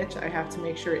my pitch, I have to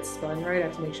make sure it's spun right, I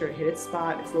have to make sure it hit its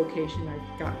spot, its location,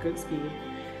 I got good speed.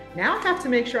 Now I have to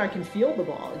make sure I can field the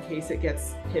ball in case it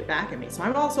gets hit back at me. So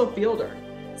I'm also a fielder.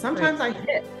 Right. Sometimes I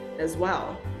hit as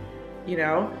well, you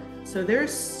know? So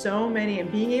there's so many,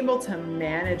 and being able to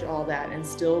manage all that and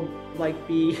still like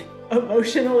be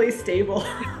emotionally stable,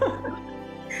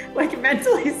 like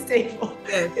mentally stable,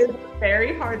 Yes. is a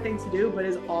very hard thing to do, but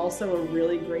is also a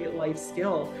really great life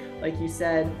skill. Like you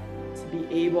said, to be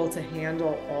able to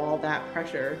handle all that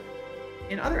pressure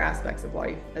in other aspects of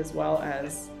life as well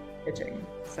as pitching.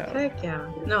 So Heck yeah.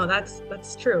 No, that's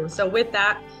true. So with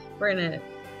that, we're gonna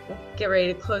get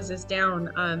ready to close this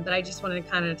down. But I just wanted to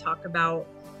kind of talk about,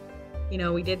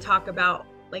 we did talk about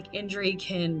like injury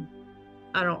can,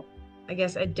 I don't, I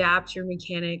guess, adapt your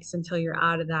mechanics until you're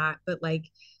out of that. But like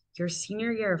your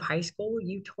senior year of high school,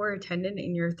 you tore a tendon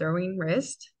in your throwing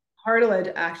wrist. cartilage,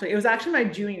 actually, it was actually my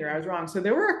junior year. I was wrong. So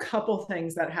there were a couple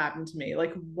things that happened to me.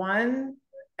 Like one,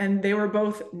 and they were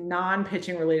both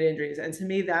non-pitching related injuries. And to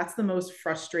me, that's the most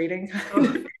frustrating kind of Oh,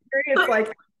 injury. It's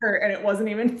like hurt and it wasn't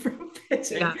even from yeah.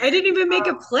 pitching. I didn't even make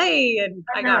a play and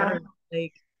I I got know. hurt.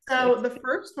 Like So it's the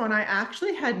first one, I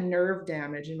actually had nerve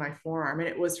damage in my forearm, and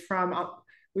it was from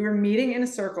we were meeting in a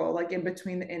circle, like in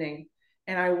between the inning,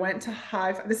 and I went to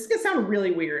high. This is gonna sound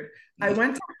really weird. I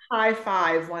went to high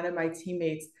five one of my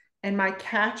teammates, and my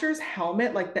catcher's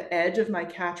helmet, like the edge of my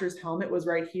catcher's helmet, was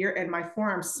right here, and my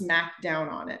forearm smacked down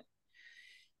on it.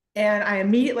 And I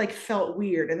immediately like felt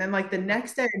weird. And then like the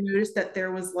next day, I noticed that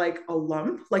there was like a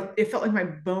lump, like it felt like my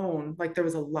bone, like there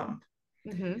was a lump.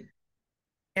 hmm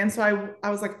And so I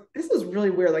was like, this is really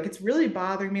weird. Like, it's really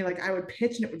bothering me. Like, I would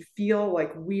pitch and it would feel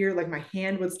like weird. Like, my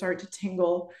hand would start to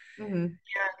tingle. hmm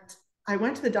And I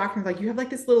went to the doctor and was like, you have like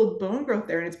this little bone growth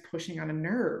there and it's pushing on a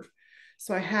nerve.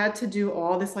 So I had to do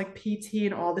all this like PT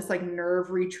and all this like nerve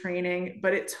retraining,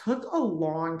 but it took a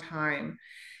long time.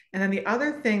 And then the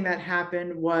other thing that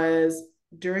happened was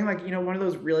during like, one of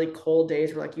those really cold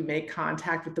days where like you make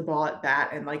contact with the ball at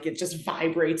bat and like it just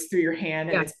vibrates through your hand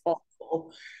and Yeah. it's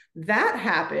awful. That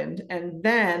happened. And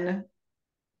then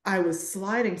I was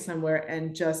sliding somewhere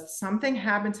and just something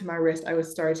happened to my wrist. I was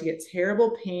starting to get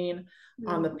terrible pain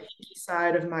on the Mhm. pinky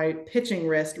side of my pitching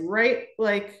wrist, right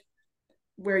like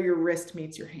where your wrist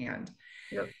meets your hand.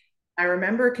 Yep. I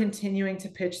remember continuing to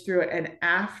pitch through it. And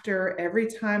after every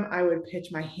time I would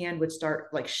pitch, my hand would start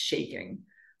like shaking,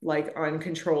 like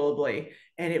uncontrollably.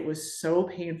 And it was so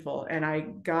painful. And I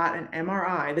got an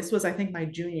MRI. This was, I think, my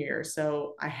junior year.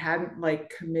 So I hadn't like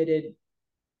committed.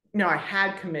 No, I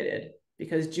had committed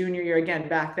because junior year, again,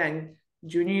 back then,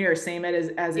 junior year, same as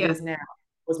it Yeah. is now,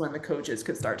 was when the coaches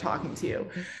could start talking to you.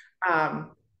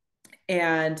 Um,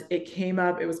 and it came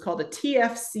up, it was called a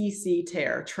TFCC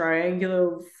tear,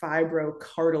 triangular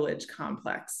fibrocartilage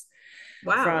complex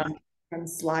Wow. from, from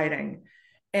sliding.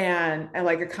 And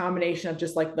like a combination of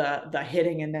just like the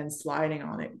hitting and then sliding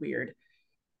on it weird.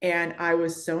 And I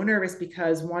was so nervous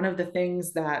because one of the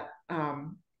things that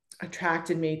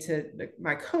attracted me to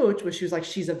my coach was she was like,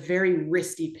 she's a very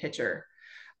wristy pitcher.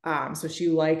 So she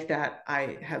liked that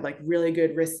I had like really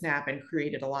good wrist snap and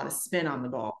created a lot of spin on the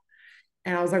ball.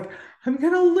 And I was like, I'm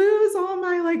gonna lose all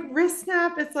my like wrist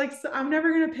snap. It's like so I'm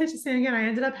never gonna pitch this thing again. I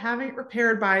ended up having it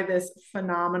repaired by this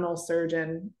phenomenal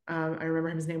surgeon. I remember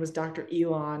his name was Dr.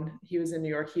 Elon. He was in New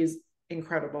York. He's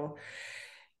incredible.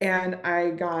 And I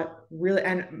got really,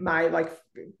 and my like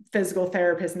physical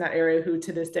therapist in that area, who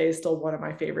to this day is still one of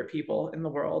my favorite people in the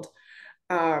world.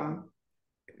 Um,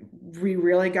 we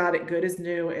really got it good as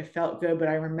new. It felt good, but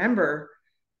I remember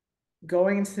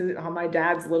going to on my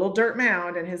dad's little dirt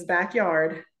mound in his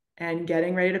backyard and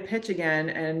getting ready to pitch again.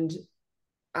 And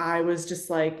I was just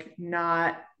like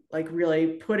not like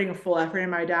really putting a full effort in.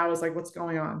 My dad was like, what's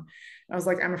going on? I was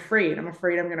like, I'm afraid. I'm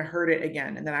afraid I'm gonna hurt it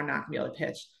again and then I'm not gonna be able to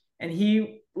pitch. And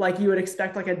he, like, you would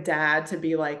expect like a dad to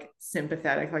be like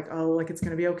sympathetic, like, oh, like it's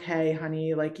gonna be okay,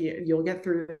 honey, like you'll get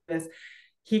through this.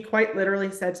 He quite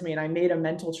literally said to me, and I made a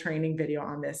mental training video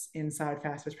on this inside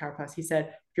Fast Pitch Power Class. He said,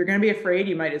 if you're gonna be afraid,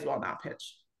 you might as well not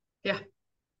pitch. Yeah.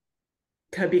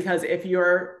 Because if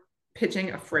you're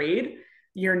pitching afraid,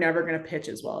 you're never going to pitch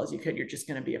as well as you could. You're just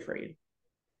going to be afraid.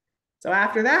 So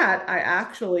after that, I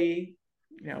actually,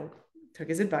 took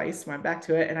his advice, went back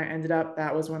to it, and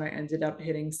that was when I ended up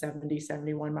hitting 70,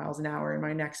 71 miles an hour in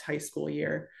my next high school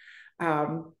year.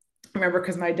 I remember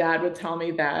because my dad would tell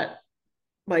me that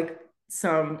like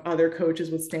some other coaches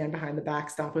would stand behind the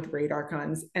backstop with radar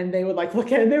guns and they would like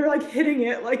look at it and they were like hitting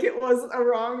it like it was a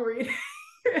wrong read.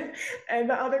 And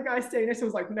the other guy staying next to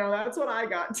was like, no, that's what I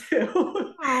got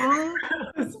too. Aw.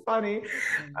 It's funny.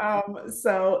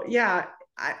 So yeah,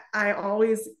 I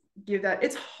always give that.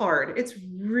 It's hard. It's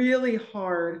really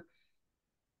hard.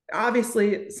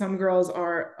 Obviously, some girls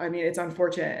are, I mean, it's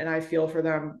unfortunate and I feel for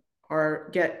them, are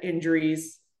get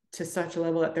injuries to such a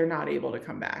level that they're not able to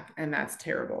come back. And that's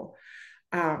terrible.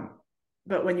 Um,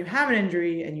 but when you have an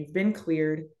injury and you've been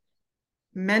cleared,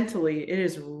 mentally, it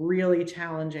is really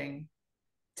challenging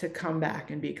to come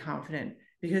back and be confident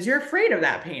because you're afraid of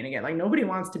that pain again. Like nobody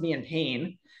wants to be in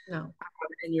pain. No.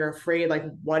 And you're afraid, like,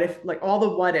 what if, like, all the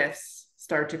what ifs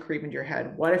start to creep into your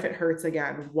head? What if it hurts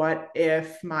again? What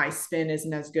if my spin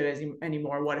isn't as good as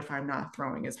anymore? What if I'm not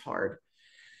throwing as hard?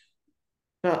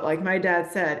 But like my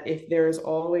dad said, if there's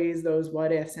always those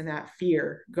what ifs and that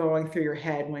fear going through your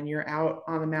head when you're out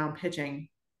on the mound pitching,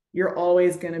 you're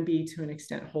always going to be, to an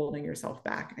extent, holding yourself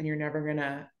back and you're never going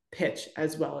to pitch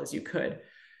as well as you could.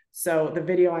 So the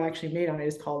video I actually made on it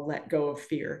is called Let Go of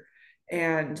Fear.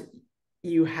 And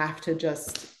you have to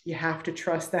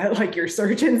trust that, like, your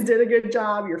surgeons did a good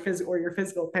job, your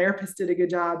physical therapist did a good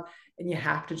job, and you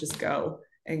have to just go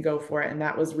and go for it. And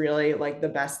that was really like the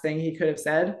best thing he could have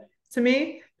said to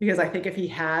me, because I think if he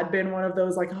had been one of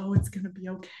those like, oh, it's gonna be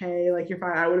okay, like, you're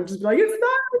fine, I would have just been like, it's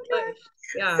not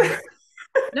Yeah. okay.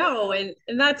 No, and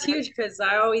that's huge because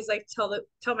I always like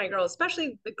tell my girls,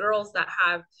 especially the girls that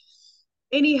have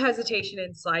any hesitation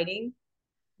in sliding.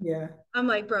 Yeah. I'm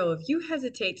like, bro, if you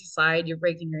hesitate to slide, you're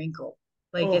breaking your ankle.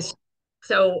 Like it's Oh.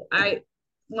 so I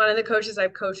one of the coaches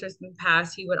I've coached with in the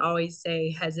past, he would always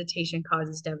say hesitation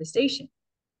causes devastation.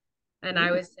 And I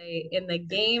Ooh. would say in the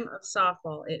game of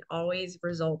softball, it always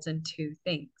results in two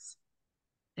things: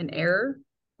 an error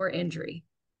or injury.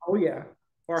 Oh yeah.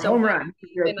 Or a So home when run if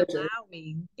you're you're a even pitcher.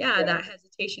 allowing, yeah, Yeah. that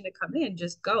hesitation to come in,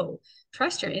 just go.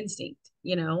 Trust your instinct,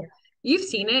 you know. You've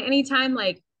seen it anytime,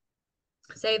 like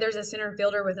say there's a center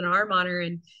fielder with an arm on her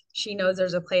and she knows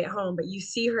there's a play at home, but you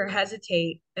see her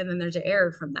hesitate and then there's an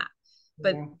error from that.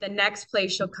 But Yeah. the next play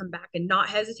she'll come back and not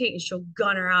hesitate and she'll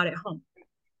gun her out at home.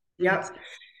 And it's Yep.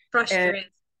 trust And your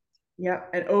instinct. yeah,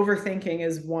 and overthinking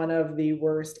is one of the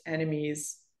worst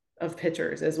enemies of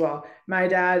pitchers as well. My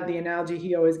dad, the analogy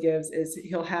he always gives is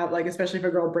he'll have, like, especially if a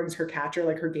girl brings her catcher,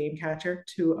 like her game catcher,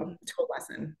 Mhm. to a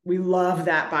lesson. We love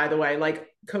that, by the way. Like,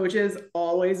 coaches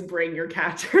always bring your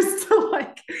catchers to,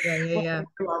 like, Yeah, yeah, yeah.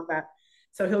 I love that.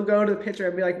 So he'll go to the pitcher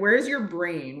and be like, "Where's your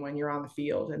brain when you're on the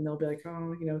field?" And they'll be like,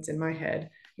 "Oh, it's in my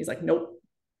head." He's like, "Nope."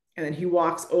 And then he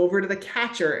walks over to the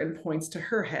catcher and points to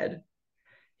her head.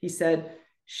 He said,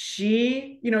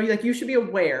 like, you should be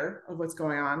aware of what's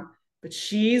going on, but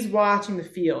she's watching the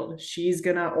field. She's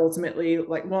gonna ultimately,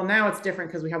 like, well, now it's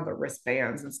different because we have the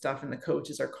wristbands and stuff, and the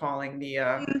coaches are calling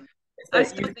Mhm. I but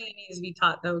still think it needs to be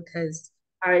taught though, because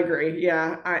I agree.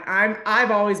 Yeah.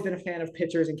 I've always been a fan of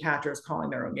pitchers and catchers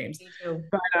calling their own games. me too.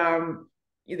 But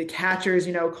the catchers,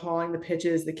 calling the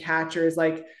pitches, the catchers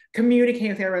like communicating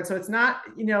with everyone. So it's not,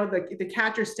 the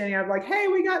catcher standing up like, hey,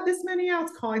 we got this many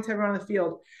outs, calling to everyone on the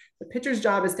field. The pitcher's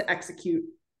job is to execute.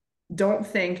 Don't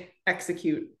think,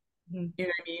 execute. Mhm. You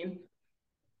know what I mean?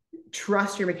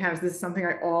 Trust your mechanics. This is something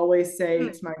I always say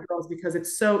Mhm. to my girls because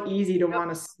it's so easy to Yep,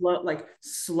 want to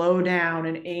slow down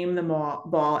and aim the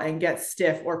ball and get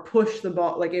stiff, or push the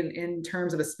ball, like in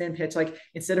terms of a spin pitch, like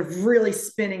instead of really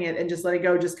spinning it and just let it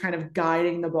go, just kind of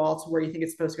guiding the ball to where you think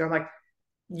it's supposed to go. I'm like,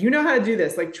 you know how to do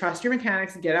this. Like, trust your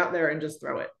mechanics, get out there and just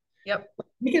throw it. yep.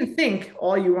 We can think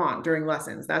all you want during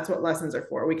lessons. That's what lessons are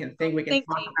for. We can think, we can Think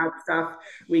talk tank. about stuff,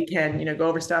 we can, go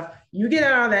over stuff. You get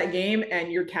out of that game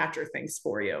and your catcher thinks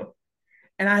for you.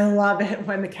 And I love it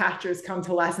when the catchers come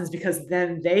to lessons because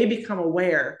then they become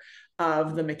aware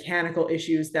of the mechanical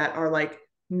issues that are like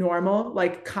normal,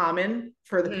 like common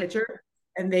for the Mhm. pitcher.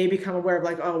 And they become aware of,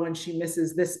 like, oh, when she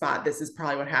misses this spot, this is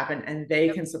probably what happened. And they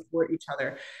Yep. can support each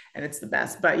other. And it's the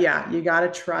best. But yeah, you got to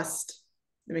trust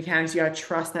the mechanics. You got to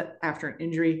trust that after an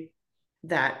injury,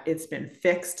 that it's been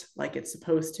fixed like it's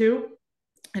supposed to,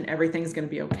 and everything's going to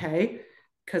be okay.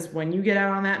 Because when you get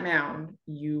out on that mound,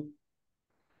 you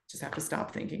just have to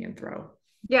stop thinking and throw.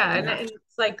 Yeah, You and have to.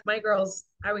 it's like my girls,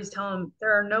 I always tell them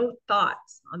there are no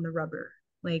thoughts on the rubber.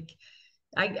 Like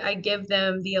I give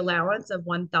them the allowance of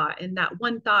one thought, and that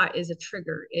one thought is a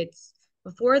trigger. It's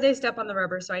before they step on the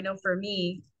rubber. So I know for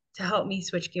me to help me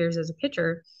switch gears as a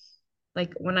pitcher,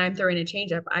 like when I'm throwing a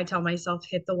changeup, I tell myself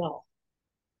hit the wall,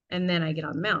 and then I get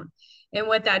on the mound. And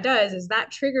what that does is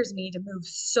that triggers me to move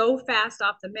so fast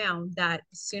off the mound that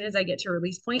as soon as I get to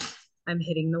release point, I'm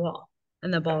hitting the wall,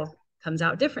 and the ball comes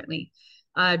out differently.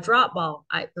 Drop ball,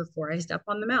 before I step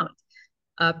on the mound,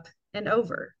 up and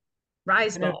over,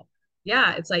 rise I know. ball.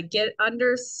 Yeah, it's like get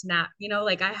under, snap.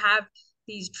 Like I have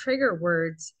these trigger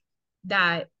words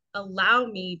that allow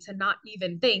me to not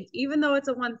even think, even though it's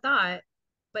a one thought,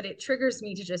 but it triggers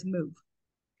me to just move,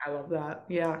 I love that.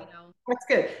 Yeah. you know? That's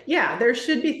good. Yeah. There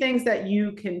should be things that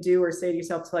you can do or say to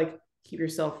yourself to, like, keep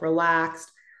yourself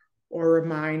relaxed, or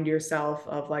remind yourself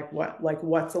of, like,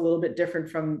 what's a little bit different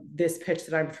from this pitch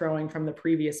that I'm throwing from the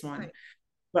previous one. Right.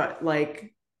 but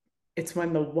like it's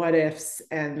when the what ifs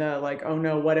and the like, oh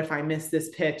no, what if I miss this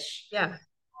pitch, Yeah.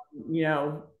 you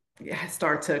know,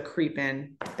 start to creep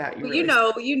in that you Well,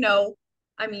 really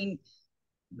I mean,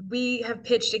 we have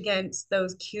pitched against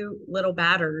those cute little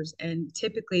batters, and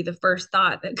typically the first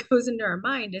thought that goes into our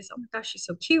mind is, oh my gosh, she's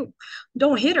so cute.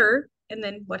 Don't hit her. And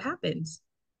then what happens?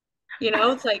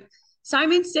 It's like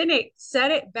Simon Sinek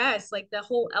said it best, like the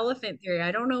whole elephant theory.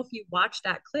 I don't know if you watched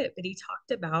that clip, but he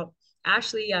talked about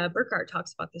Ashley Burkhart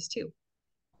talks about this too.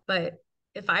 But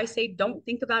if I say don't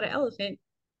think about an elephant,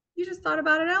 you just thought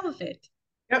about an elephant,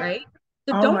 yep. right?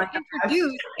 So Oh don't my gosh.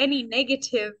 introduce any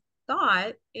negative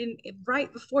thought in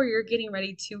right before you're getting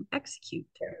ready to execute.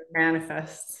 It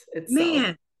manifests itself.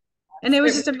 Man. And it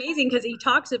was just amazing because he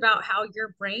talks about how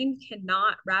your brain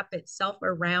cannot wrap itself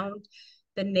around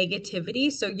the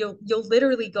negativity. So you'll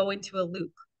literally go into a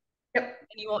loop Yep.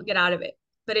 and you won't get out of it.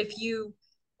 But if you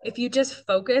just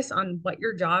focus on what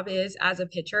your job is as a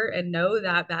pitcher and know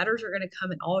that batters are going to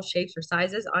come in all shapes or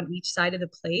sizes on each side of the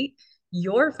plate,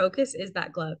 your focus is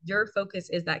that glove. Your focus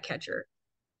is that catcher.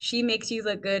 She makes you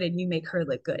look good and you make her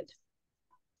look good.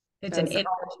 It's an That's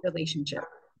inverse relationship.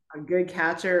 a good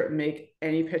catcher make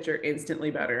any pitcher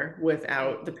instantly better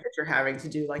without the pitcher having to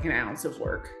do like an ounce of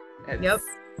work. Yep.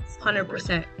 It's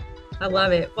 100%. I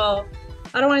love it. Well,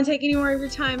 I don't want to take any more of your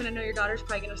time, and I know your daughter's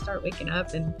probably going to start waking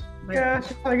up. And yeah,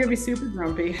 she's probably gonna be super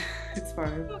grumpy. It's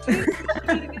fine. Okay,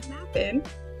 need to get a nap in.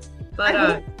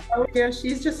 But oh yeah,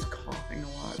 she's just coughing a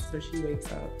lot, so she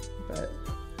wakes up. But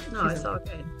no, it's all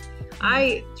good.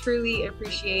 I truly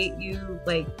appreciate you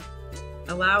like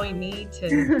allowing me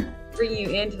to bring you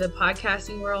into the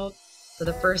podcasting world for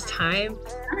the first time.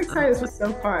 I'm excited. This was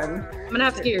so fun. I'm gonna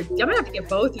have to get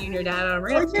both you and your dad on. We're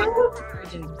gonna have to talk about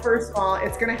origin. First of all,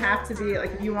 it's gonna have to be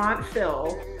like if you want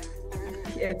Phil,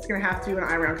 it's gonna have to be an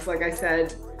eye round because, like I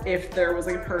said, if there was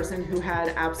like a person who had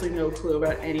absolutely no clue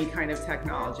about any kind of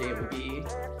technology, it would be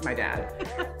my dad.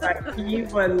 But he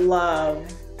would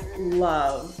love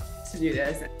to do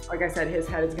this. Like I said, his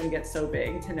head is going to get so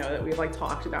big to know that we've like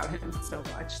talked about him so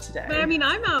much today. But I mean,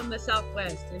 I'm out in the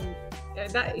Southwest, and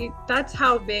that's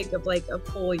how big of like a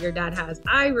pull your dad has.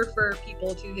 I refer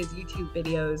people to his YouTube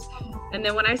videos, and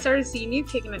then when I started seeing you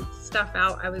kicking stuff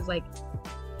out, I was like,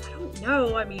 I don't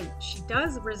know. I mean, she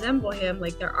does resemble him.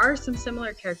 Like there are some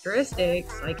similar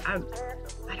characteristics. Like I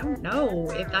don't know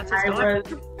if that's his daughter.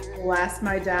 Bless,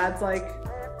 my dad's like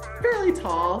fairly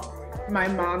tall. My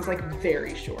mom's like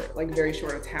very short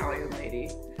Italian lady.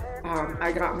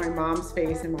 I got my mom's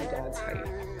face and my dad's height.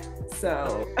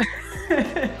 So,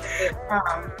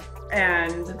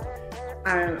 and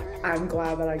I'm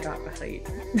glad that I got the height.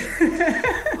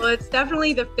 Well, it's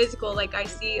definitely the physical. Like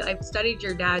I've studied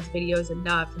your dad's videos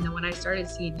enough, and then when I started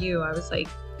seeing you, I was like,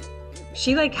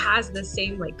 she like has the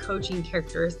same like coaching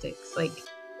characteristics. Like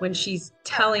when she's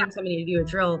telling somebody to do a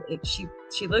drill,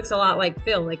 she looks a lot like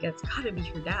Phil. Like it's got to be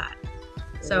her dad.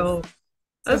 So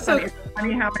that's funny. It's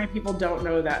funny how many people don't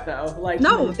know that though. Like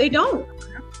no, they don't.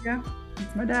 Yeah,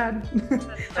 it's my dad.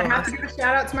 I have to give a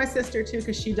shout out to my sister too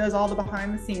because she does all the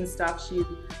behind the scenes stuff. She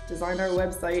designed our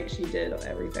website. She did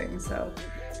everything. So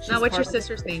now, what's your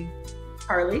sister's name?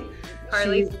 Carly.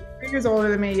 She's 3 years older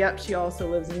than me. Yep, she also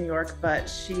lives in New York, but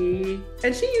she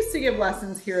used to give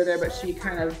lessons here or there, but she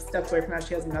kind of stepped away from that.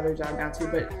 She has another job now too.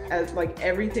 But as like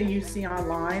everything you see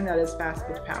online that is Fast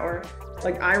Pitch Power,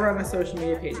 like I run the social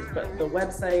media pages, but the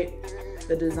website,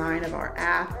 the design of our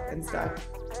app and stuff,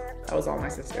 that was all my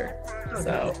sister. Oh,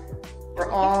 so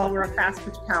we're a Fast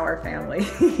Pitch Power family.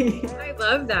 I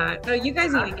love that. No, you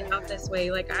guys need to get out this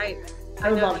way. Like I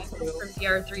know love to. From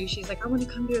DR3, she's like, I want to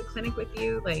come do a clinic with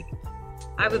you. Like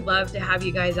I would love to have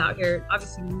you guys out here.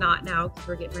 Obviously not now because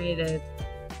we're getting ready to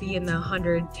be in the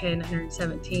 110,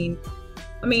 117.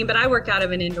 I mean, but I work out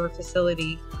of an indoor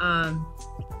facility.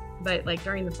 But like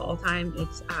during the fall time,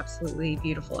 it's absolutely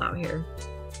beautiful out here.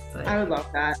 But I would love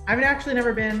that. I've actually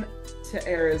never been to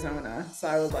Arizona, so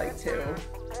I would like to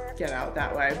get out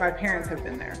that way. My parents have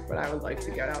been there, but I would like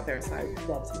to get out there, so I'd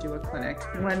love to do a clinic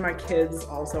when my kids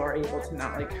also are able to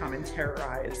not like come and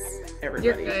terrorize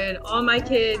everybody. You're good. All my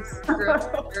kids grew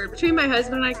up between my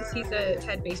husband and I, because he's a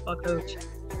head baseball coach,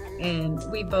 and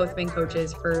we've both been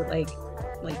coaches for like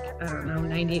I don't know,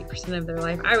 98% of their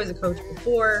life. I was a coach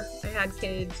before I had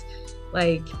kids.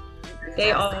 Like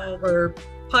they all were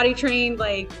potty trained.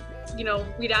 Like, you know,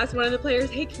 we'd ask one of the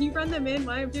players, hey, can you run them in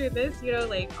while I'm doing this? You know,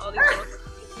 like all these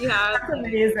you have. That's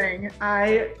amazing.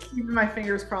 I keep my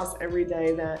fingers crossed every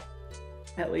day that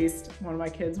at least one of my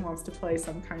kids wants to play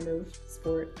some kind of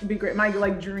sport. It'd be great. My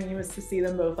like dream is to see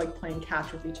them both like playing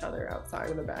catch with each other outside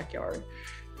of the backyard.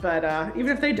 But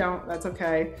even if they don't, that's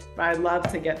okay. But I'd love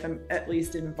to get them at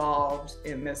least involved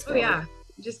in this Oh world. yeah,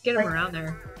 just get them Like, around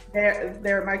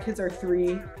there. my kids are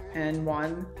 3 and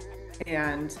 1,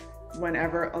 and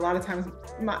whenever a lot of times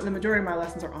the majority of my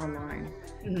lessons are online,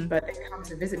 Mhm. but they come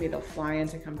to visit me. They'll fly in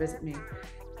to come visit me,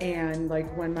 and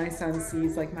like when my son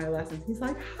sees like my lessons, he's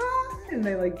like, "Hi," and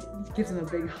they like gives him a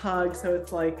big hug. So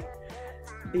it's like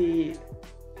the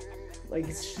like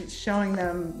showing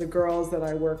them the girls that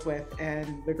I work with,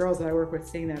 and the girls that I work with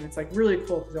seeing them. It's like really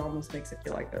cool because it almost makes it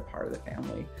feel like they're part of the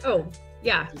family. Oh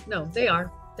yeah, no, they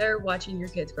are. They're watching your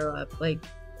kids grow up. Like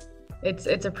it's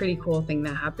a pretty cool thing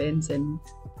that happens, and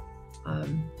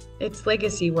it's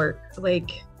legacy work.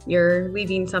 Like you're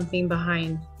leaving something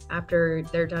behind after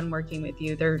they're done working with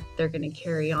you. They're going to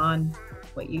carry on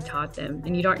what you taught them,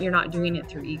 and you're not doing it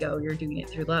through ego. You're doing it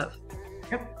through love.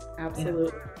 Yep, You know,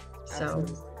 absolutely. so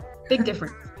Absolutely. big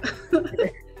difference. All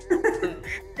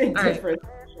Big right. difference,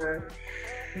 for sure.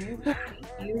 Thank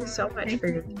you so much Thank for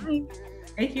your you. time.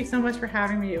 Thank you so much for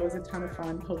having me. It was a ton of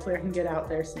fun. Hopefully I can get out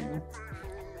there soon.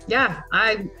 Yeah,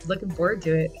 I'm looking forward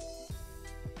to it.